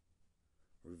certain,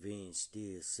 revenge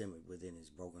still simmered within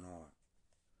his broken heart.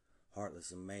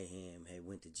 Heartless and Mayhem had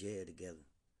went to jail together,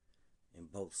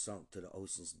 and both sunk to the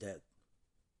ocean's depth.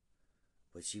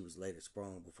 But she was later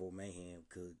sprung before Mayhem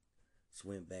could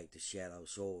swim back to shallow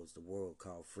shores the world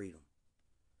called freedom.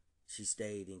 She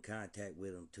stayed in contact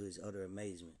with him to his utter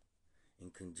amazement,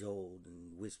 and cajoled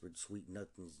and whispered sweet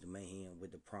nothings to Mayhem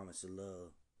with the promise of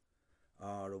love.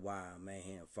 All the while,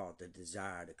 Mayhem fought the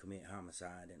desire to commit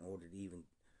homicide in order to even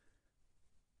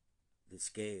the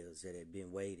scales that had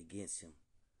been weighed against him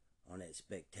on that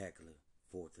spectacular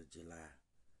 4th of July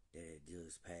that had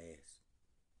just passed.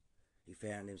 He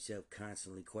found himself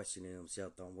constantly questioning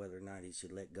himself on whether or not he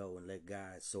should let go and let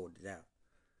God sort it out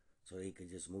so that he could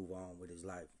just move on with his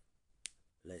life.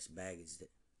 Less baggage,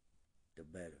 the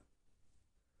better.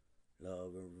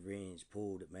 Love and revenge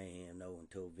pulled at Mayhem, though,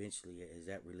 until eventually, as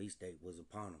that release date was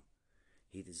upon him,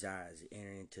 he desires to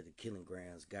enter into the killing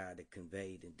grounds God had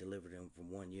conveyed and delivered him from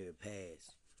 1 year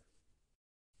past.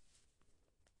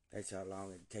 That's how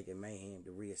long it had taken Mayhem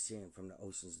to reascend from the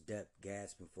ocean's depth,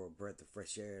 gasping for a breath of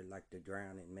fresh air like the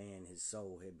drowning man his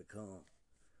soul had become.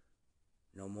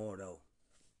 No more, though.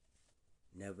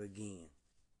 Never again.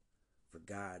 For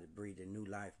God had breathed a new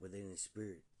life within his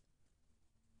spirit.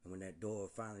 And when that door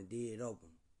finally did open,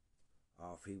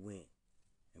 off he went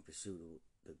in pursuit of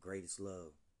the greatest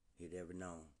love he'd ever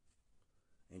known.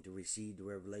 And to receive the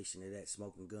revelation of that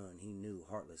smoking gun he knew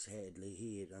Heartless had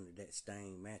hid under that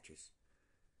stained mattress,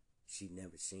 she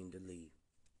never seemed to leave.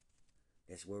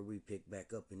 That's where we pick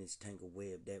back up in this tangled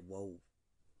web that wove.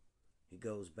 He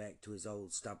goes back to his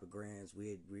old stomping grounds where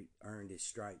he had earned his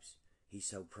stripes. He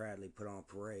so proudly put on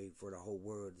parade for the whole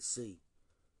world to see.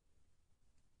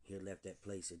 He had left that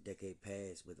place a decade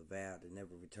past with a vow to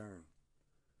never return.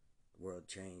 The world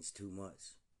changed too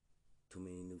much. Too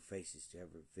many new faces to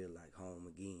ever feel like home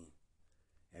again.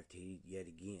 after he'd yet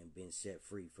again been set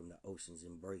free from the ocean's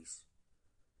embrace.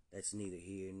 That's neither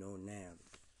here nor now,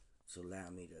 so allow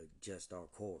me to adjust our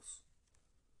course.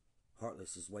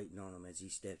 Heartless is waiting on him as he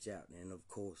steps out, and of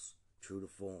course, true to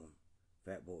form,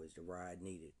 Fat Boy is the ride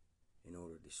needed in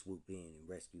order to swoop in and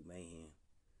rescue Mayhem.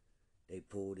 They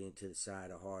pulled into the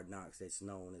side of Hard Knocks that's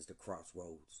known as the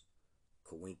Crossroads.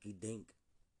 Coinky dink?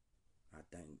 I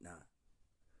think not.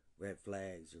 Red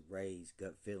flags are raised,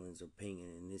 gut feelings are pinging,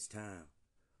 and this time,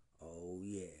 oh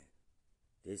yeah,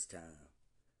 this time,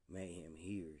 Mayhem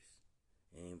hears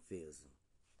and feels them.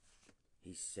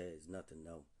 He says nothing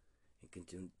though, and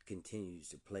continues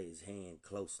to play his hand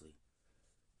closely.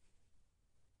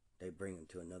 They bring him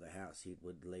to another house he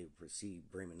would later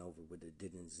proceed brimming over with the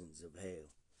denizens of hell.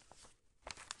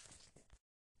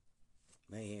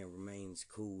 Mayhem remains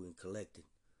cool and collected,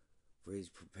 for he's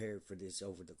prepared for this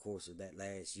over the course of that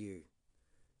last year.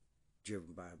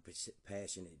 Driven by a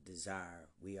passionate desire,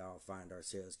 we all find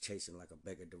ourselves chasing like a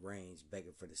beggar deranged,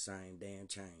 begging for the same damn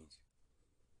change.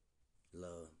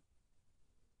 Love.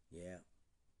 Yeah,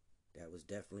 that was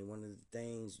definitely one of the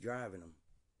things driving him.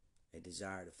 A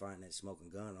desire to find that smoking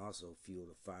gun also fueled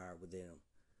a fire within him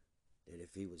that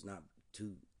if he was not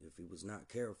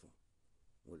careful,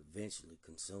 would eventually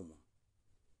consume him.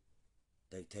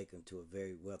 They take him to a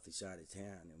very wealthy side of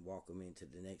town and walk him into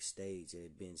the next stage that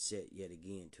had been set yet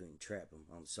again to entrap him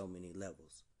on so many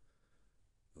levels,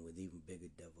 and with even bigger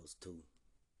devils too.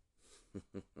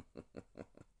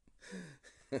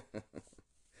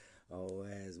 Oh,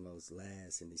 Asmos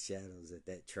laughs in the shadows at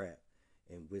that trap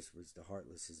and whispers to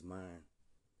Heartless's mind.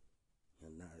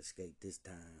 He'll not escape this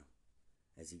time,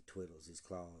 as he twiddles his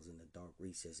claws in the dark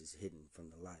recesses hidden from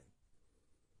the light.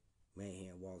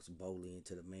 Mayhem walks boldly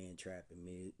into the man trap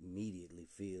and immediately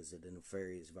feels the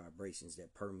nefarious vibrations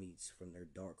that permeates from their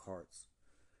dark hearts.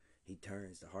 He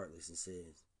turns to Heartless and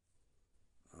says,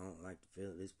 I don't like the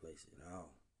feel of this place at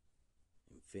all,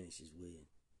 and finishes with,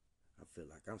 I feel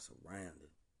like I'm surrounded.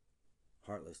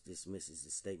 Heartless dismisses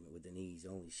the statement with an ease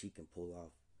only she can pull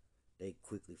off. They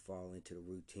quickly fall into the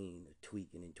routine of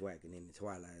tweaking and twacking in the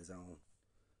Twilight Zone.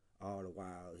 All the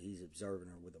while, he's observing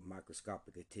her with a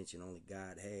microscopic attention only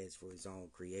God has for his own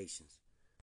creations.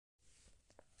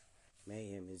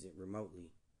 Mayhem isn't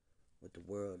remotely what the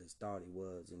world has thought he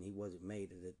was, and he wasn't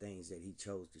made of the things that he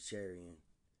chose to share in.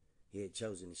 He had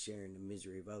chosen to share in the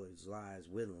misery of others' lives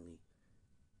willingly,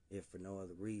 if for no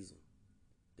other reason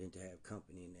than to have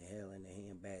company in the hell in the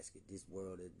handbasket this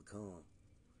world has become.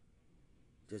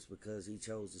 Just because he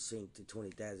chose to sink to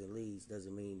 20,000 leagues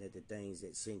doesn't mean that the things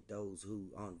that sink those who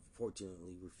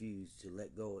unfortunately refuse to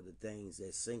let go of the things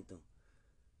that sink them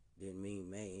didn't mean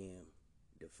Mayhem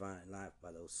defined life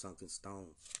by those sunken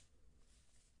stones.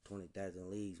 20,000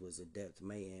 leagues was a depth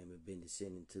Mayhem had been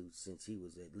descending to since he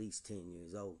was at least 10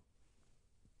 years old.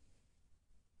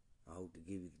 I hope to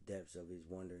give you the depths of his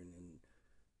wondering and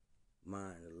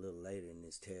mind a little later in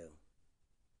this tale,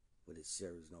 but it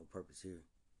serves no purpose here.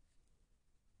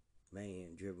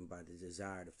 Mayhem, driven by the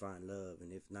desire to find love,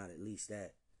 and if not at least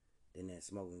that, then that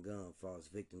smoking gun falls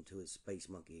victim to his space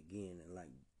monkey again, and like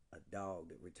a dog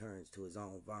that returns to his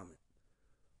own vomit,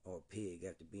 or a pig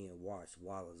after being washed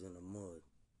wallows in the mud,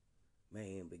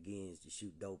 Mayhem begins to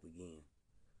shoot dope again.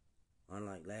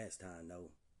 Unlike last time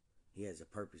though, he has a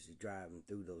purpose to drive him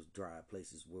through those dry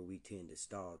places where we tend to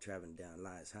stall traveling down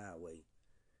Life's highway.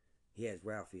 He has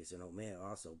Ralpheus and Omega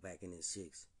also back in his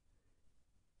six,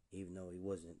 even though he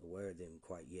wasn't aware of them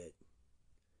quite yet.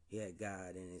 He had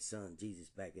God and his son Jesus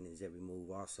back in his every move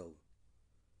also.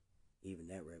 Even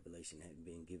that revelation hadn't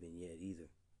been given yet either.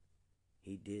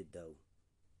 He did though,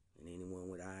 and anyone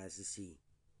with eyes to see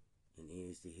and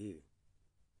ears to hear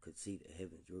could see the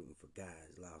heavens rooting for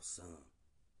God's lost son.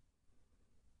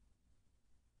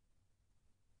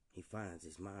 He finds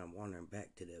his mind wandering back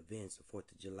to the events of 4th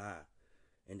of July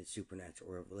and the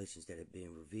supernatural revelations that had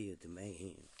been revealed to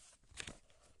Mayhem.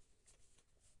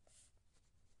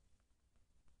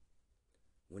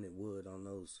 When it would on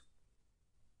those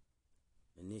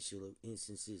initial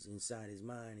instances inside his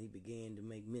mind, he began to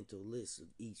make mental lists of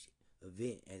each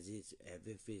event as if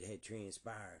it had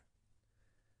transpired.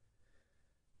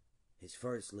 His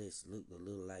first list looked a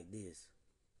little like this.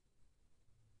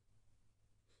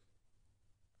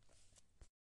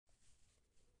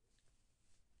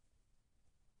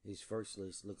 His first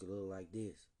list looked a little like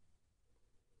this.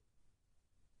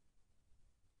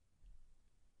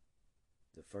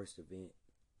 The first event,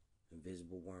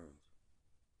 invisible worms.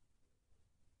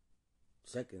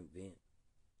 Second event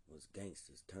was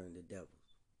gangsters turned to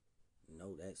devils.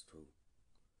 No, that's true.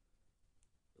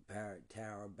 The Pirate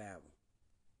Tower of Babel.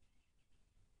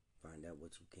 Find out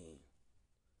what you can.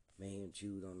 Mayhem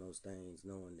chewed on those things,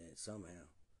 knowing that somehow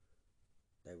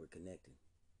they were connected.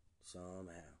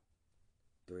 Somehow.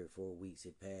 3 or 4 weeks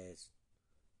had passed,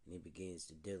 and he begins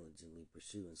to diligently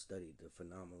pursue and study the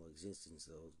phenomenal existence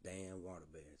of those damn water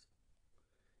bears.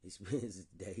 He spends his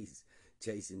days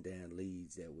chasing down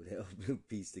leads that would help him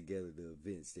piece together the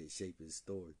events that shape his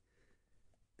story.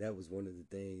 That was one of the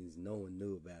things no one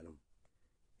knew about him.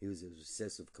 He was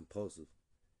obsessive compulsive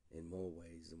in more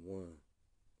ways than one.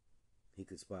 He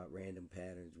could spot random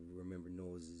patterns, remember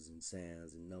noises and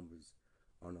sounds and numbers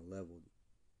on a level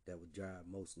that would drive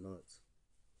most nuts.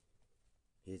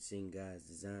 He had seen God's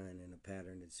design in a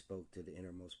pattern that spoke to the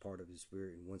innermost part of his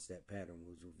spirit, and once that pattern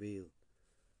was revealed,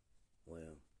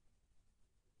 well,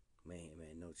 Mayhem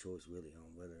had no choice really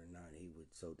on whether or not he would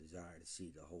so desire to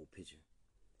see the whole picture.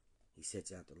 He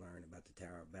sets out to learn about the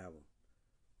Tower of Babel,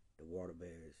 the water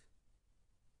bears,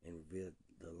 and reveal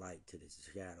the light to the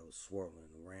shadows swirling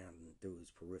around and through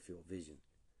his peripheral vision.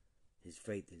 His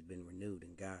faith has been renewed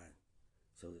in God,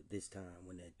 so that this time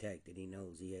when the attack that he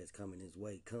knows he has coming his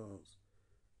way comes,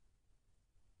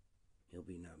 he'll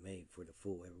be not made for the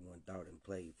fool everyone thought and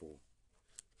played for.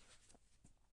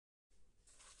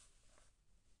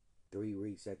 3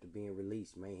 weeks after being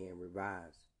released, Mayhem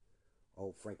revives.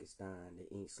 Old Frankenstein,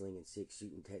 the ink-slinging,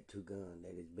 six-shooting tattoo gun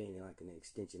that has been like an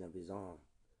extension of his arm.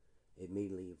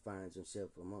 Immediately he finds himself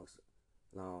amongst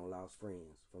long-lost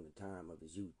friends from the time of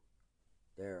his youth.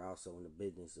 They're also in the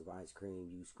business of ice cream.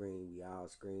 You scream, we all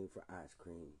scream for ice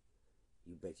cream.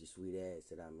 You bet your sweet ass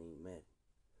that I mean meth.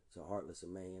 So Heartless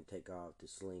and Mayhem take off to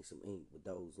sling some ink with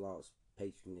those lost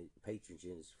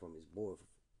patronages from his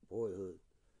boyhood.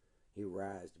 He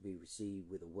arrives to be received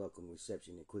with a welcome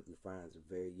reception and quickly finds a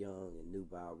very young and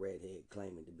nubile redhead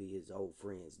claiming to be his old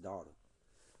friend's daughter.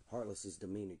 Heartless's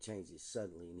demeanor changes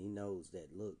suddenly, and he knows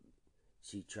that look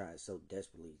she tries so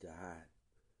desperately to hide,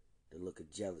 the look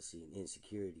of jealousy and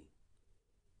insecurity.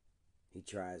 He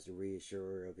tries to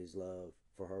reassure her of his love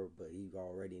for her, but he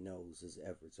already knows his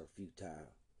efforts are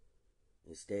futile.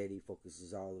 Instead, he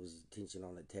focuses all of his attention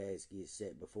on the task he has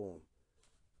set before him.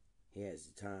 He has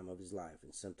the time of his life,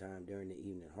 and sometime during the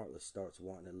evening, Heartless starts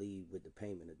wanting to leave with the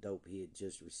payment of dope he had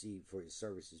just received for his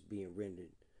services being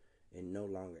rendered, and no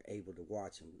longer able to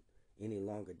watch him any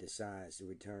longer decides to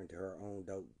return to her own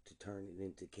dope to turn it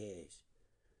into cash.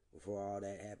 Before all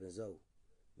that happens, though,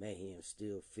 Mayhem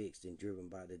still fixed and driven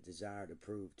by the desire to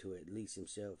prove to at least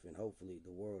himself and hopefully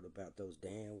the world about those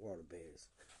damn water bears.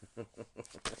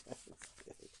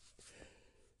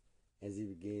 As he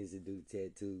begins to do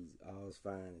tattoos, all's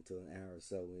fine until an hour or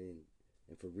so in,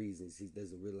 and for reasons he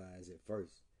doesn't realize at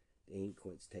first, the ink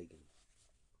quit's taken.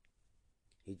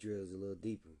 He drills a little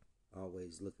deeper,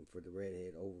 always looking for the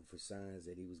redhead over for signs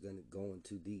that he was going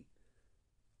too deep.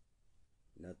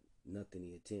 Nothing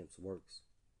he attempts works.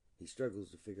 He struggles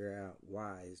to figure out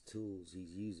why his tools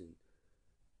he's using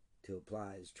to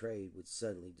apply his trade would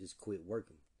suddenly just quit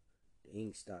working. The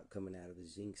ink stopped coming out of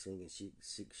his ink-slinging,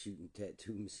 six-shooting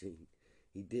tattoo machine.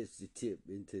 He dips the tip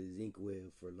into his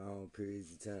inkwell for long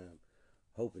periods of time,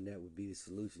 hoping that would be the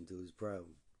solution to his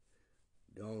problem.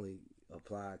 To only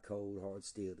apply cold, hard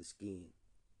steel to skin.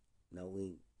 No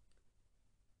ink.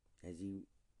 As he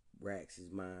racks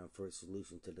his mind for a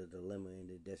solution to the dilemma and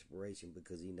the desperation,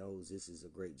 because he knows this is a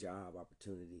great job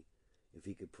opportunity if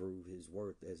he could prove his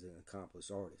worth as an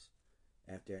accomplished artist.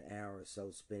 After an hour or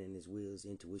so spinning his wheels,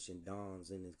 intuition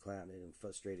dawns in his clouded and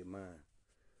frustrated mind.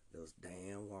 Those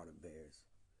damn water bears.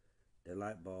 The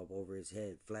light bulb over his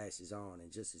head flashes on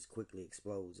and just as quickly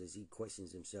explodes as he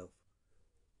questions himself.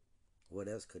 What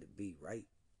else could it be, right?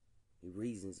 He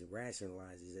reasons and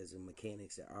rationalizes as the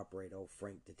mechanics that operate old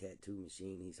Frank the tattoo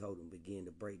machine he's holding begin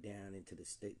to break down into the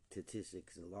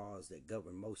statistics and laws that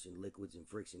govern motion, liquids, and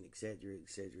friction, etc.,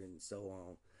 and so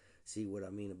on. See what I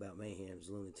mean about Mayhem's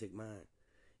lunatic mind?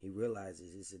 He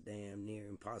realizes it's a damn near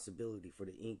impossibility for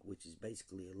the ink, which is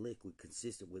basically a liquid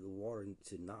consistent with the water,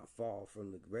 to not fall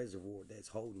from the reservoir that's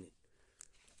holding it.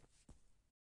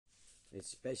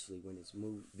 Especially when it's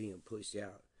being pushed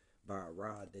out by a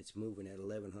rod that's moving at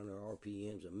 1100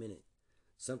 RPMs a minute.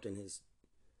 Something has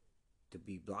to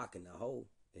be blocking the hole,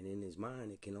 and in his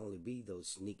mind it can only be those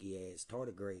sneaky ass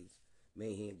tardigrades.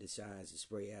 Mayhem decides to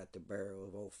spray out the barrel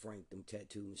of old Frank them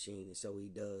tattoo machine, and so he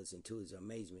does, and to his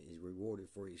amazement is rewarded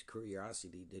for his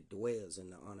curiosity that dwells in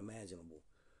the unimaginable.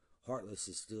 Heartless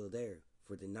is still there,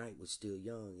 for the night was still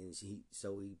young, and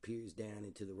so he peers down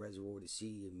into the reservoir to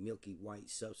see a milky white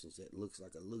substance that looks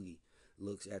like a loogie,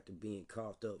 looks after being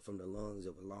coughed up from the lungs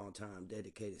of a long-time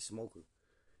dedicated smoker.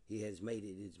 He has made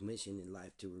it his mission in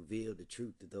life to reveal the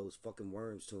truth of those fucking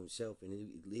worms to himself, and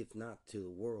if not to the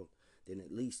world, then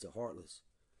at least to Heartless.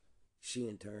 She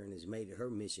in turn has made it her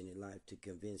mission in life to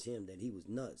convince him that he was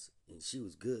nuts and she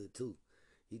was good too.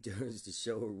 He turns to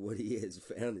show her what he has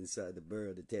found inside the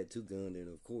barrel of the tattoo gun, and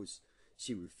of course,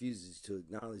 she refuses to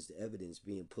acknowledge the evidence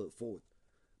being put forth.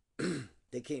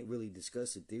 They can't really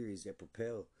discuss the theories that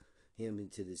propel him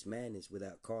into this madness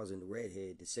without causing the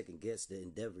redhead to second guess the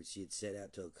endeavor she had set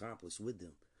out to accomplish with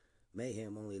them.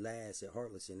 Mayhem only laughs at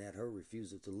Heartless and at her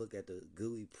refusal to look at the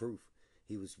gooey proof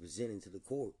he was presenting to the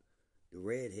court. The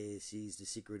redhead sees the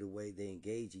secretive way they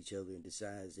engage each other and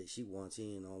decides that she wants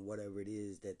in on whatever it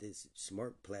is that this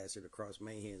smirk plastered across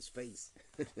Mayhem's face.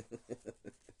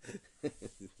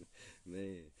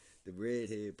 Man, the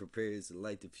redhead prepares to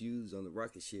light the fuse on the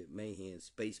rocket ship Mayhem's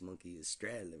space monkey is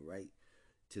straddling right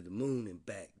to the moon and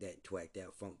back. That twacked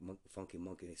out funky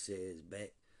monkey says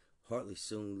back. Heartless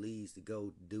soon leaves to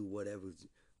go do whatever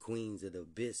queens of the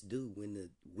abyss do when the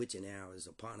witching hour is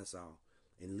upon us all,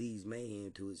 and leaves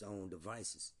Mayhem to his own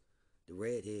devices. The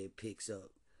redhead picks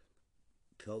up,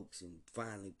 pokes, and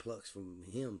finally plucks from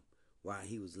him while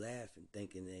he was laughing,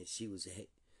 thinking that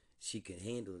she could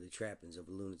handle the trappings of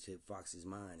a lunatic fox's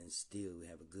mind and still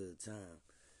have a good time.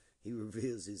 He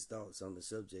reveals his thoughts on the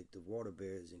subject of water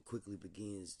bears and quickly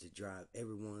begins to drive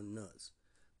everyone nuts.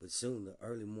 But soon the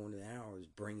early morning hours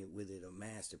bring it with it a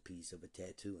masterpiece of a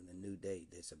tattoo and a new day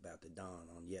that's about to dawn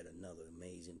on yet another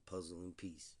amazing puzzling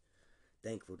piece.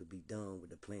 Thankful to be done with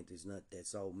the planter's nut that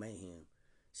saw Mayhem,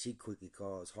 she quickly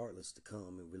calls Heartless to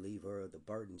come and relieve her of the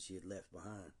burden she had left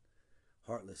behind.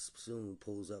 Heartless soon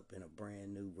pulls up in a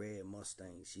brand new red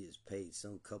Mustang. She has paid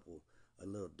some couple a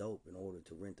little dope in order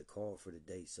to rent the car for the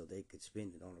day so they could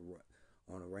spend it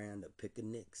on a round of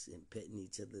picnics and petting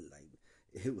each other like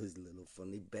it was little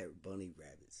funny bunny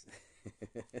rabbits.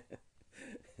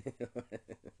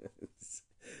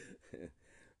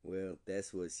 Well,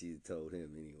 that's what she told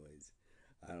him anyways.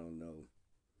 I don't know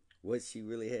what she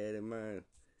really had in mind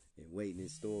and waiting in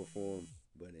store for him,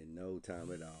 but in no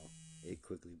time at all, it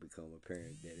quickly became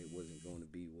apparent that it wasn't going to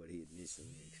be what he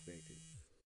initially expected.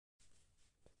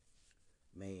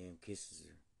 Mayhem kisses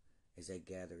her. As they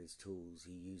gather his tools,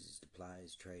 he uses to ply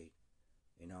his trade,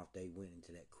 and off they went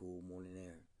into that cool morning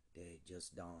air that had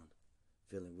just dawned,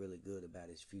 feeling really good about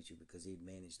his future because he'd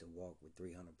managed to walk with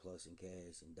 300 plus in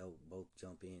cash and dope, both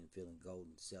jump in feeling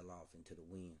golden, sell off into the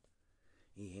wind.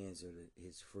 He hands her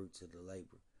his fruits of the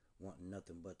labor, wanting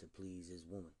nothing but to please his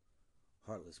woman.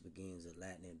 Heartless begins a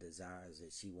Latin and desires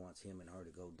that she wants him and her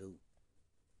to go do.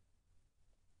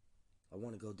 I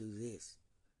want to go do this.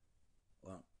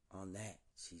 Well, on that,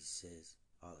 she says,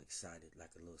 all excited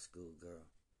like a little schoolgirl.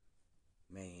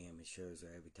 Mayhem assures her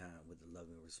every time with a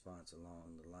loving response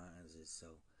along the lines is so,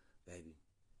 baby,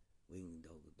 we can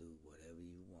go do whatever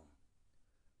you want.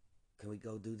 Can we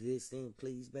go do this then,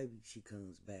 please, baby? She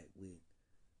comes back with,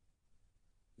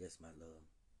 yes, my love.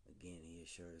 Again, he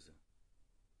assures her.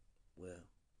 Well,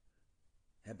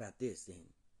 how about this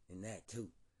then? And that too,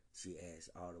 she asks,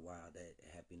 all the while that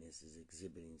happiness is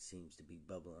exhibiting seems to be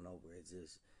bubbling over as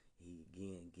if he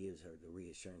again gives her the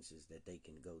reassurances that they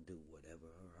can go do whatever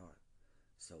her heart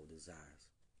so desires.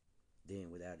 Then,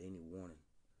 without any warning,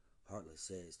 Heartless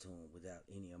says to him without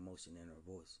any emotion in her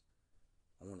voice,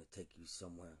 I want to take you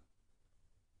somewhere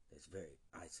that's very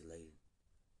isolated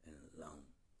and alone.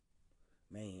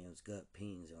 Mayhem's gut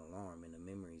pings in alarm and the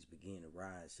memories begin to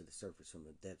rise to the surface from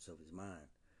the depths of his mind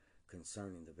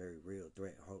concerning the very real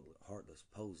threat Heartless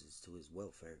poses to his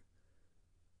welfare.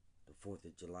 The 4th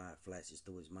of July flashes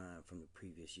through his mind from the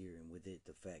previous year, and with it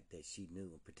the fact that she knew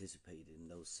and participated in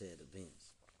those said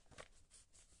events,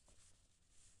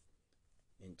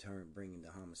 in turn bringing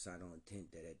the homicidal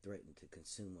intent that had threatened to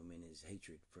consume him in his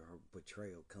hatred for her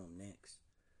betrayal come next.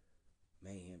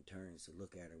 Mayhem turns to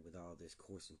look at her with all this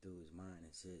coursing through his mind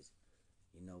and says,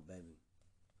 you know, baby,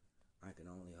 I can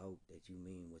only hope that you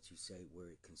mean what you say where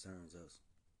it concerns us.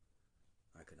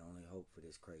 I can only hope for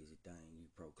this crazy thing you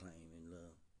proclaim in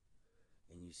love.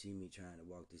 And you see me trying to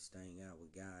walk this thing out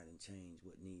with God and change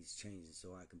what needs changing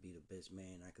so I can be the best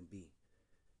man I can be.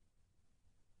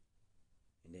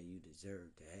 And that you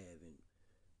deserve to have in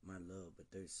my love, but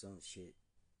there's some shit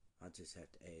I just have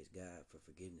to ask God for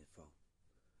forgiveness for.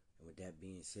 And with that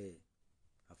being said,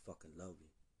 I fucking love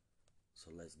you.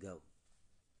 So let's go.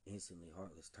 Instantly,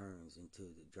 Heartless turns into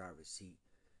the driver's seat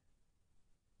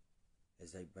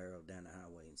as they barrel down the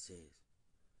highway and says,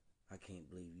 I can't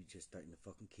believe you just threatened to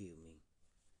fucking kill me.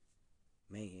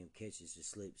 Mayhem catches the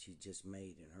slip she just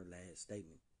made in her last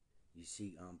statement. You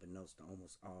see, unbeknownst to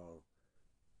almost all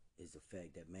is the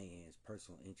fact that Mayhem's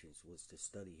personal interest was to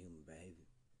study human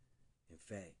behavior. In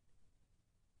fact,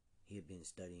 he had been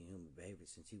studying human behavior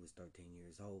since he was 13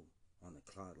 years old on the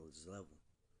Cloudless level.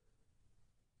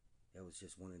 That was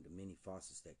just one of the many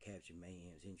facets that captured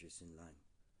Mayhem's interest in life.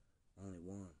 Only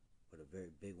one, but a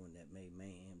very big one that made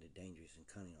Mayhem the dangerous and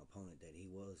cunning opponent that he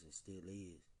was and still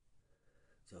is.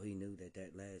 So he knew that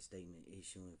that last statement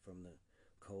issuing from the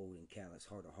cold and callous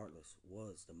heart of Heartless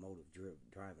was the motive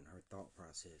driving her thought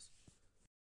process.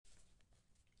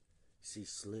 She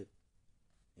slipped,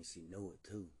 and she knew it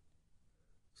too.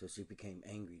 So she became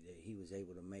angry that he was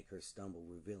able to make her stumble,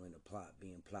 revealing the plot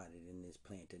being plotted in this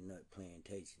planted nut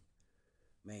plantation.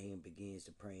 Mayhem begins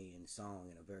to pray in song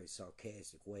in a very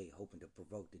sarcastic way, hoping to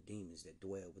provoke the demons that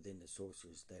dwell within the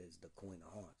sorceress that is the Queen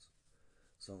of Hearts.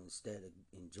 So instead of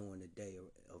enjoying the day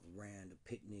of round of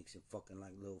picnics and fucking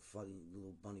like little funny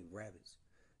little bunny rabbits,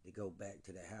 they go back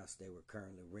to the house they were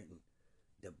currently renting,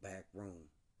 the back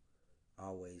room.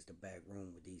 Always the back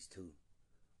room with these two,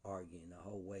 arguing the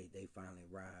whole way they finally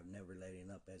arrive, never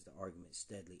letting up as the argument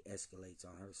steadily escalates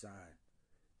on her side.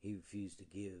 He refused to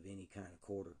give any kind of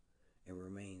quarter and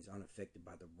remains unaffected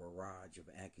by the barrage of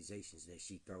accusations that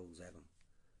she throws at him.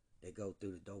 They go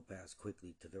through the dope house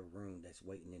quickly to their room that's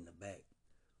waiting in the back.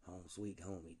 Home sweet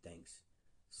home, he thinks,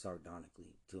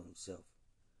 sardonically to himself.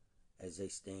 As they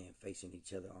stand facing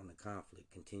each other on the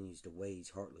conflict continues to wage,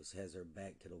 Heartless has her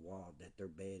back to the wall that their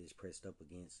bed is pressed up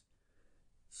against.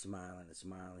 Smiling a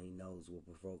smile he knows will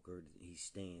provoke her, he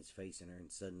stands facing her,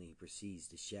 and suddenly he perceives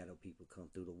the shadow people come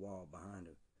through the wall behind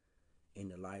her. In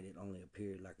the light, it only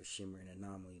appeared like a shimmering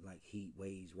anomaly, like heat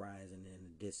waves rising in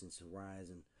the distance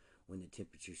horizon when the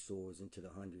temperature soars into the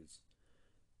hundreds,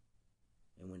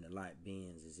 and when the light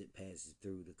bends as it passes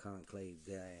through the concave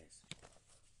glass.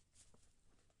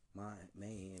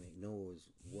 Mayhem ignores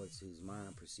what his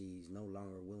mind perceives, no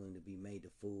longer willing to be made a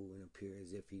fool and appear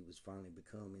as if he was finally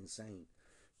become insane.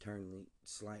 Turning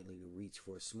slightly to reach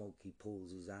for a smoke, he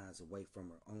pulls his eyes away from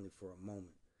her only for a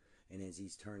moment. And as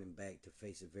he's turning back to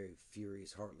face a very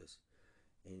furious Heartless,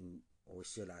 and or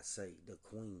should I say, the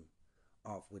Queen,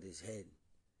 off with his head,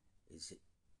 is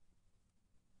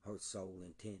her sole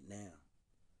intent now.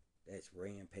 That's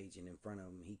rampaging in front of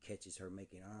him. He catches her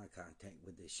making eye contact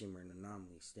with the shimmering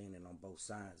anomaly standing on both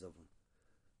sides of him.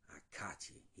 "I caught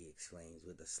you," he exclaims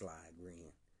with a sly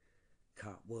grin.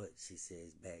 "Caught what?" she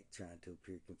says back, trying to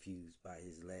appear confused by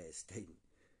his last statement.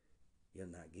 "You'll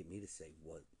not get me to say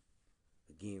what."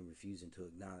 Again refusing to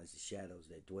acknowledge the shadows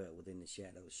that dwell within the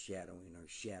shadows, shadowing her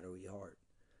shadowy heart.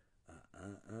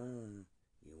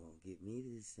 You won't get me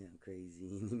to sound crazy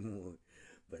anymore,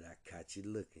 but I caught you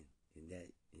looking.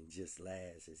 And just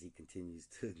laughs as he continues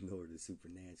to ignore the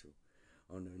supernatural.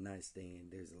 On their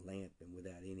nightstand, there's a lamp, and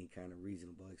without any kind of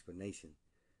reasonable explanation,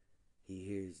 he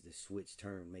hears the switch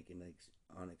turn, making an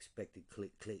unexpected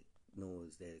click-click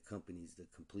noise that accompanies the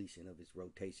completion of its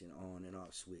rotation on and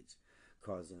off switch,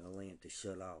 causing the lamp to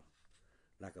shut off.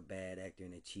 Like a bad actor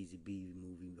in a cheesy B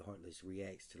movie, Heartless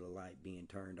reacts to the light being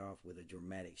turned off with a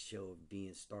dramatic show of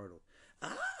being startled.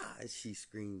 "Ah!" she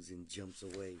screams and jumps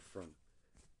away from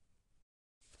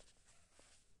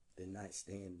the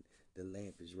nightstand the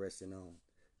lamp is resting on.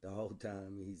 The whole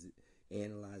time he's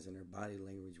analyzing her body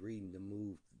language, reading the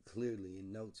move clearly,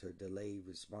 and notes her delayed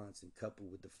response, and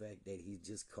coupled with the fact that he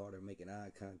just caught her making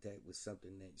eye contact with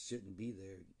something that shouldn't be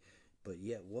there, but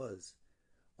yet was.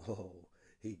 "Oh,"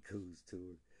 he coos to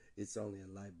her. "It's only a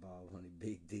light bulb, honey.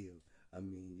 Big deal. I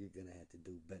mean, you're gonna have to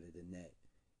do better than that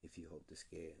if you hope to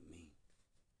scare me."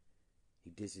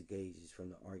 He disengages from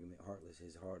the argument Heartless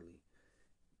has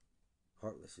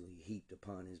heartlessly heaped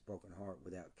upon his broken heart,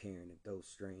 without caring if those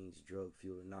strange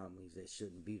drug-fueled anomalies that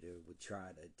shouldn't be there would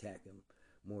try to attack him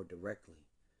more directly,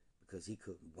 because he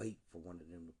couldn't wait for one of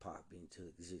them to pop into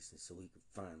existence so he could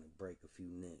finally break a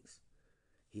few necks.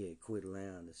 He had quit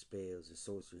allowing the spells and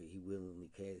sorcery he willingly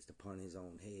cast upon his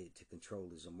own head to control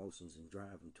his emotions and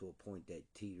drive him to a point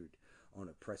that teetered on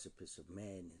a precipice of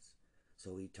madness.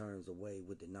 So he turns away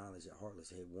with the knowledge that Heartless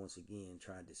had once again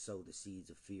tried to sow the seeds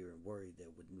of fear and worry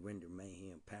that would render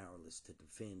Mayhem powerless to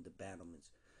defend the battlements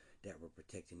that were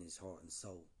protecting his heart and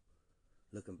soul.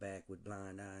 Looking back with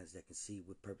blind eyes that can see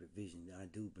with perfect vision, I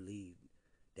do believe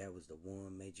that was the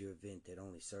one major event that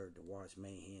only served to wash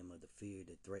Mayhem of the fear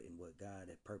that threatened what God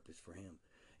had purposed for him,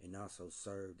 and also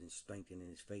served in strengthening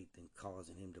his faith and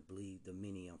causing him to believe the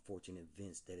many unfortunate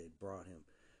events that had brought him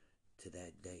to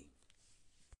that day.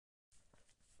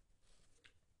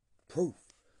 Proof.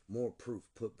 More proof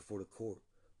put before the court.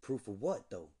 Proof of what,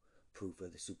 though? Proof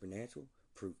of the supernatural?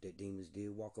 Proof that demons did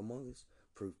walk among us?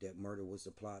 Proof that murder was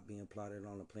the plot being plotted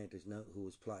on the planter's nut, who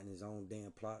was plotting his own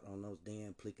damn plot on those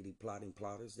damn plickety plotting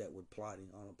plotters that were plotting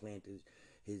on the planter's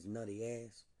his nutty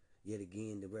ass? Yet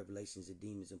again, the revelations of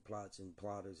demons and plots and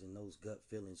plotters and those gut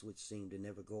feelings which seem to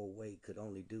never go away could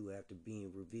only do after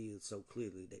being revealed so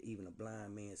clearly that even a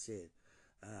blind man said,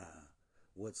 "Ah,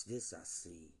 what's this I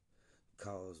see?"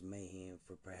 Caused mayhem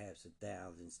for perhaps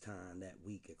 1,000th time that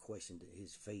week. It questioned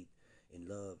his faith in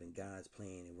love and God's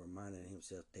plan and reminded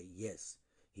himself that yes,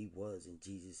 he was in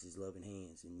Jesus' loving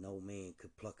hands and no man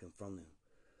could pluck him from them.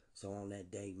 So on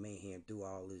that day, Mayhem threw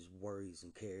all his worries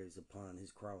and cares upon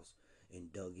his cross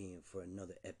and dug in for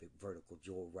another epic vertical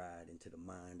joyride into the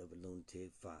mind of a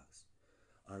lunatic fox.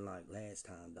 Unlike last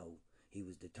time, though, he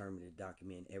was determined to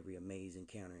document every amazing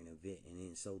encounter and event, and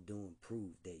in so doing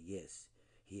proved that yes,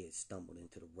 he had stumbled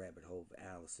into the rabbit hole of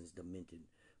Allison's demented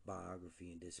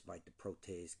biography, and despite the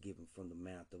protests given from the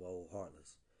mouth of old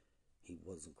Heartless, he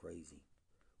wasn't crazy.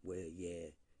 Well,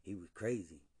 yeah, he was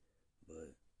crazy,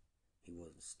 but he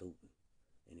wasn't stupid,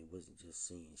 and he wasn't just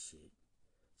seeing shit.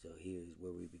 So here's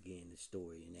where we begin the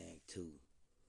story in Act 2.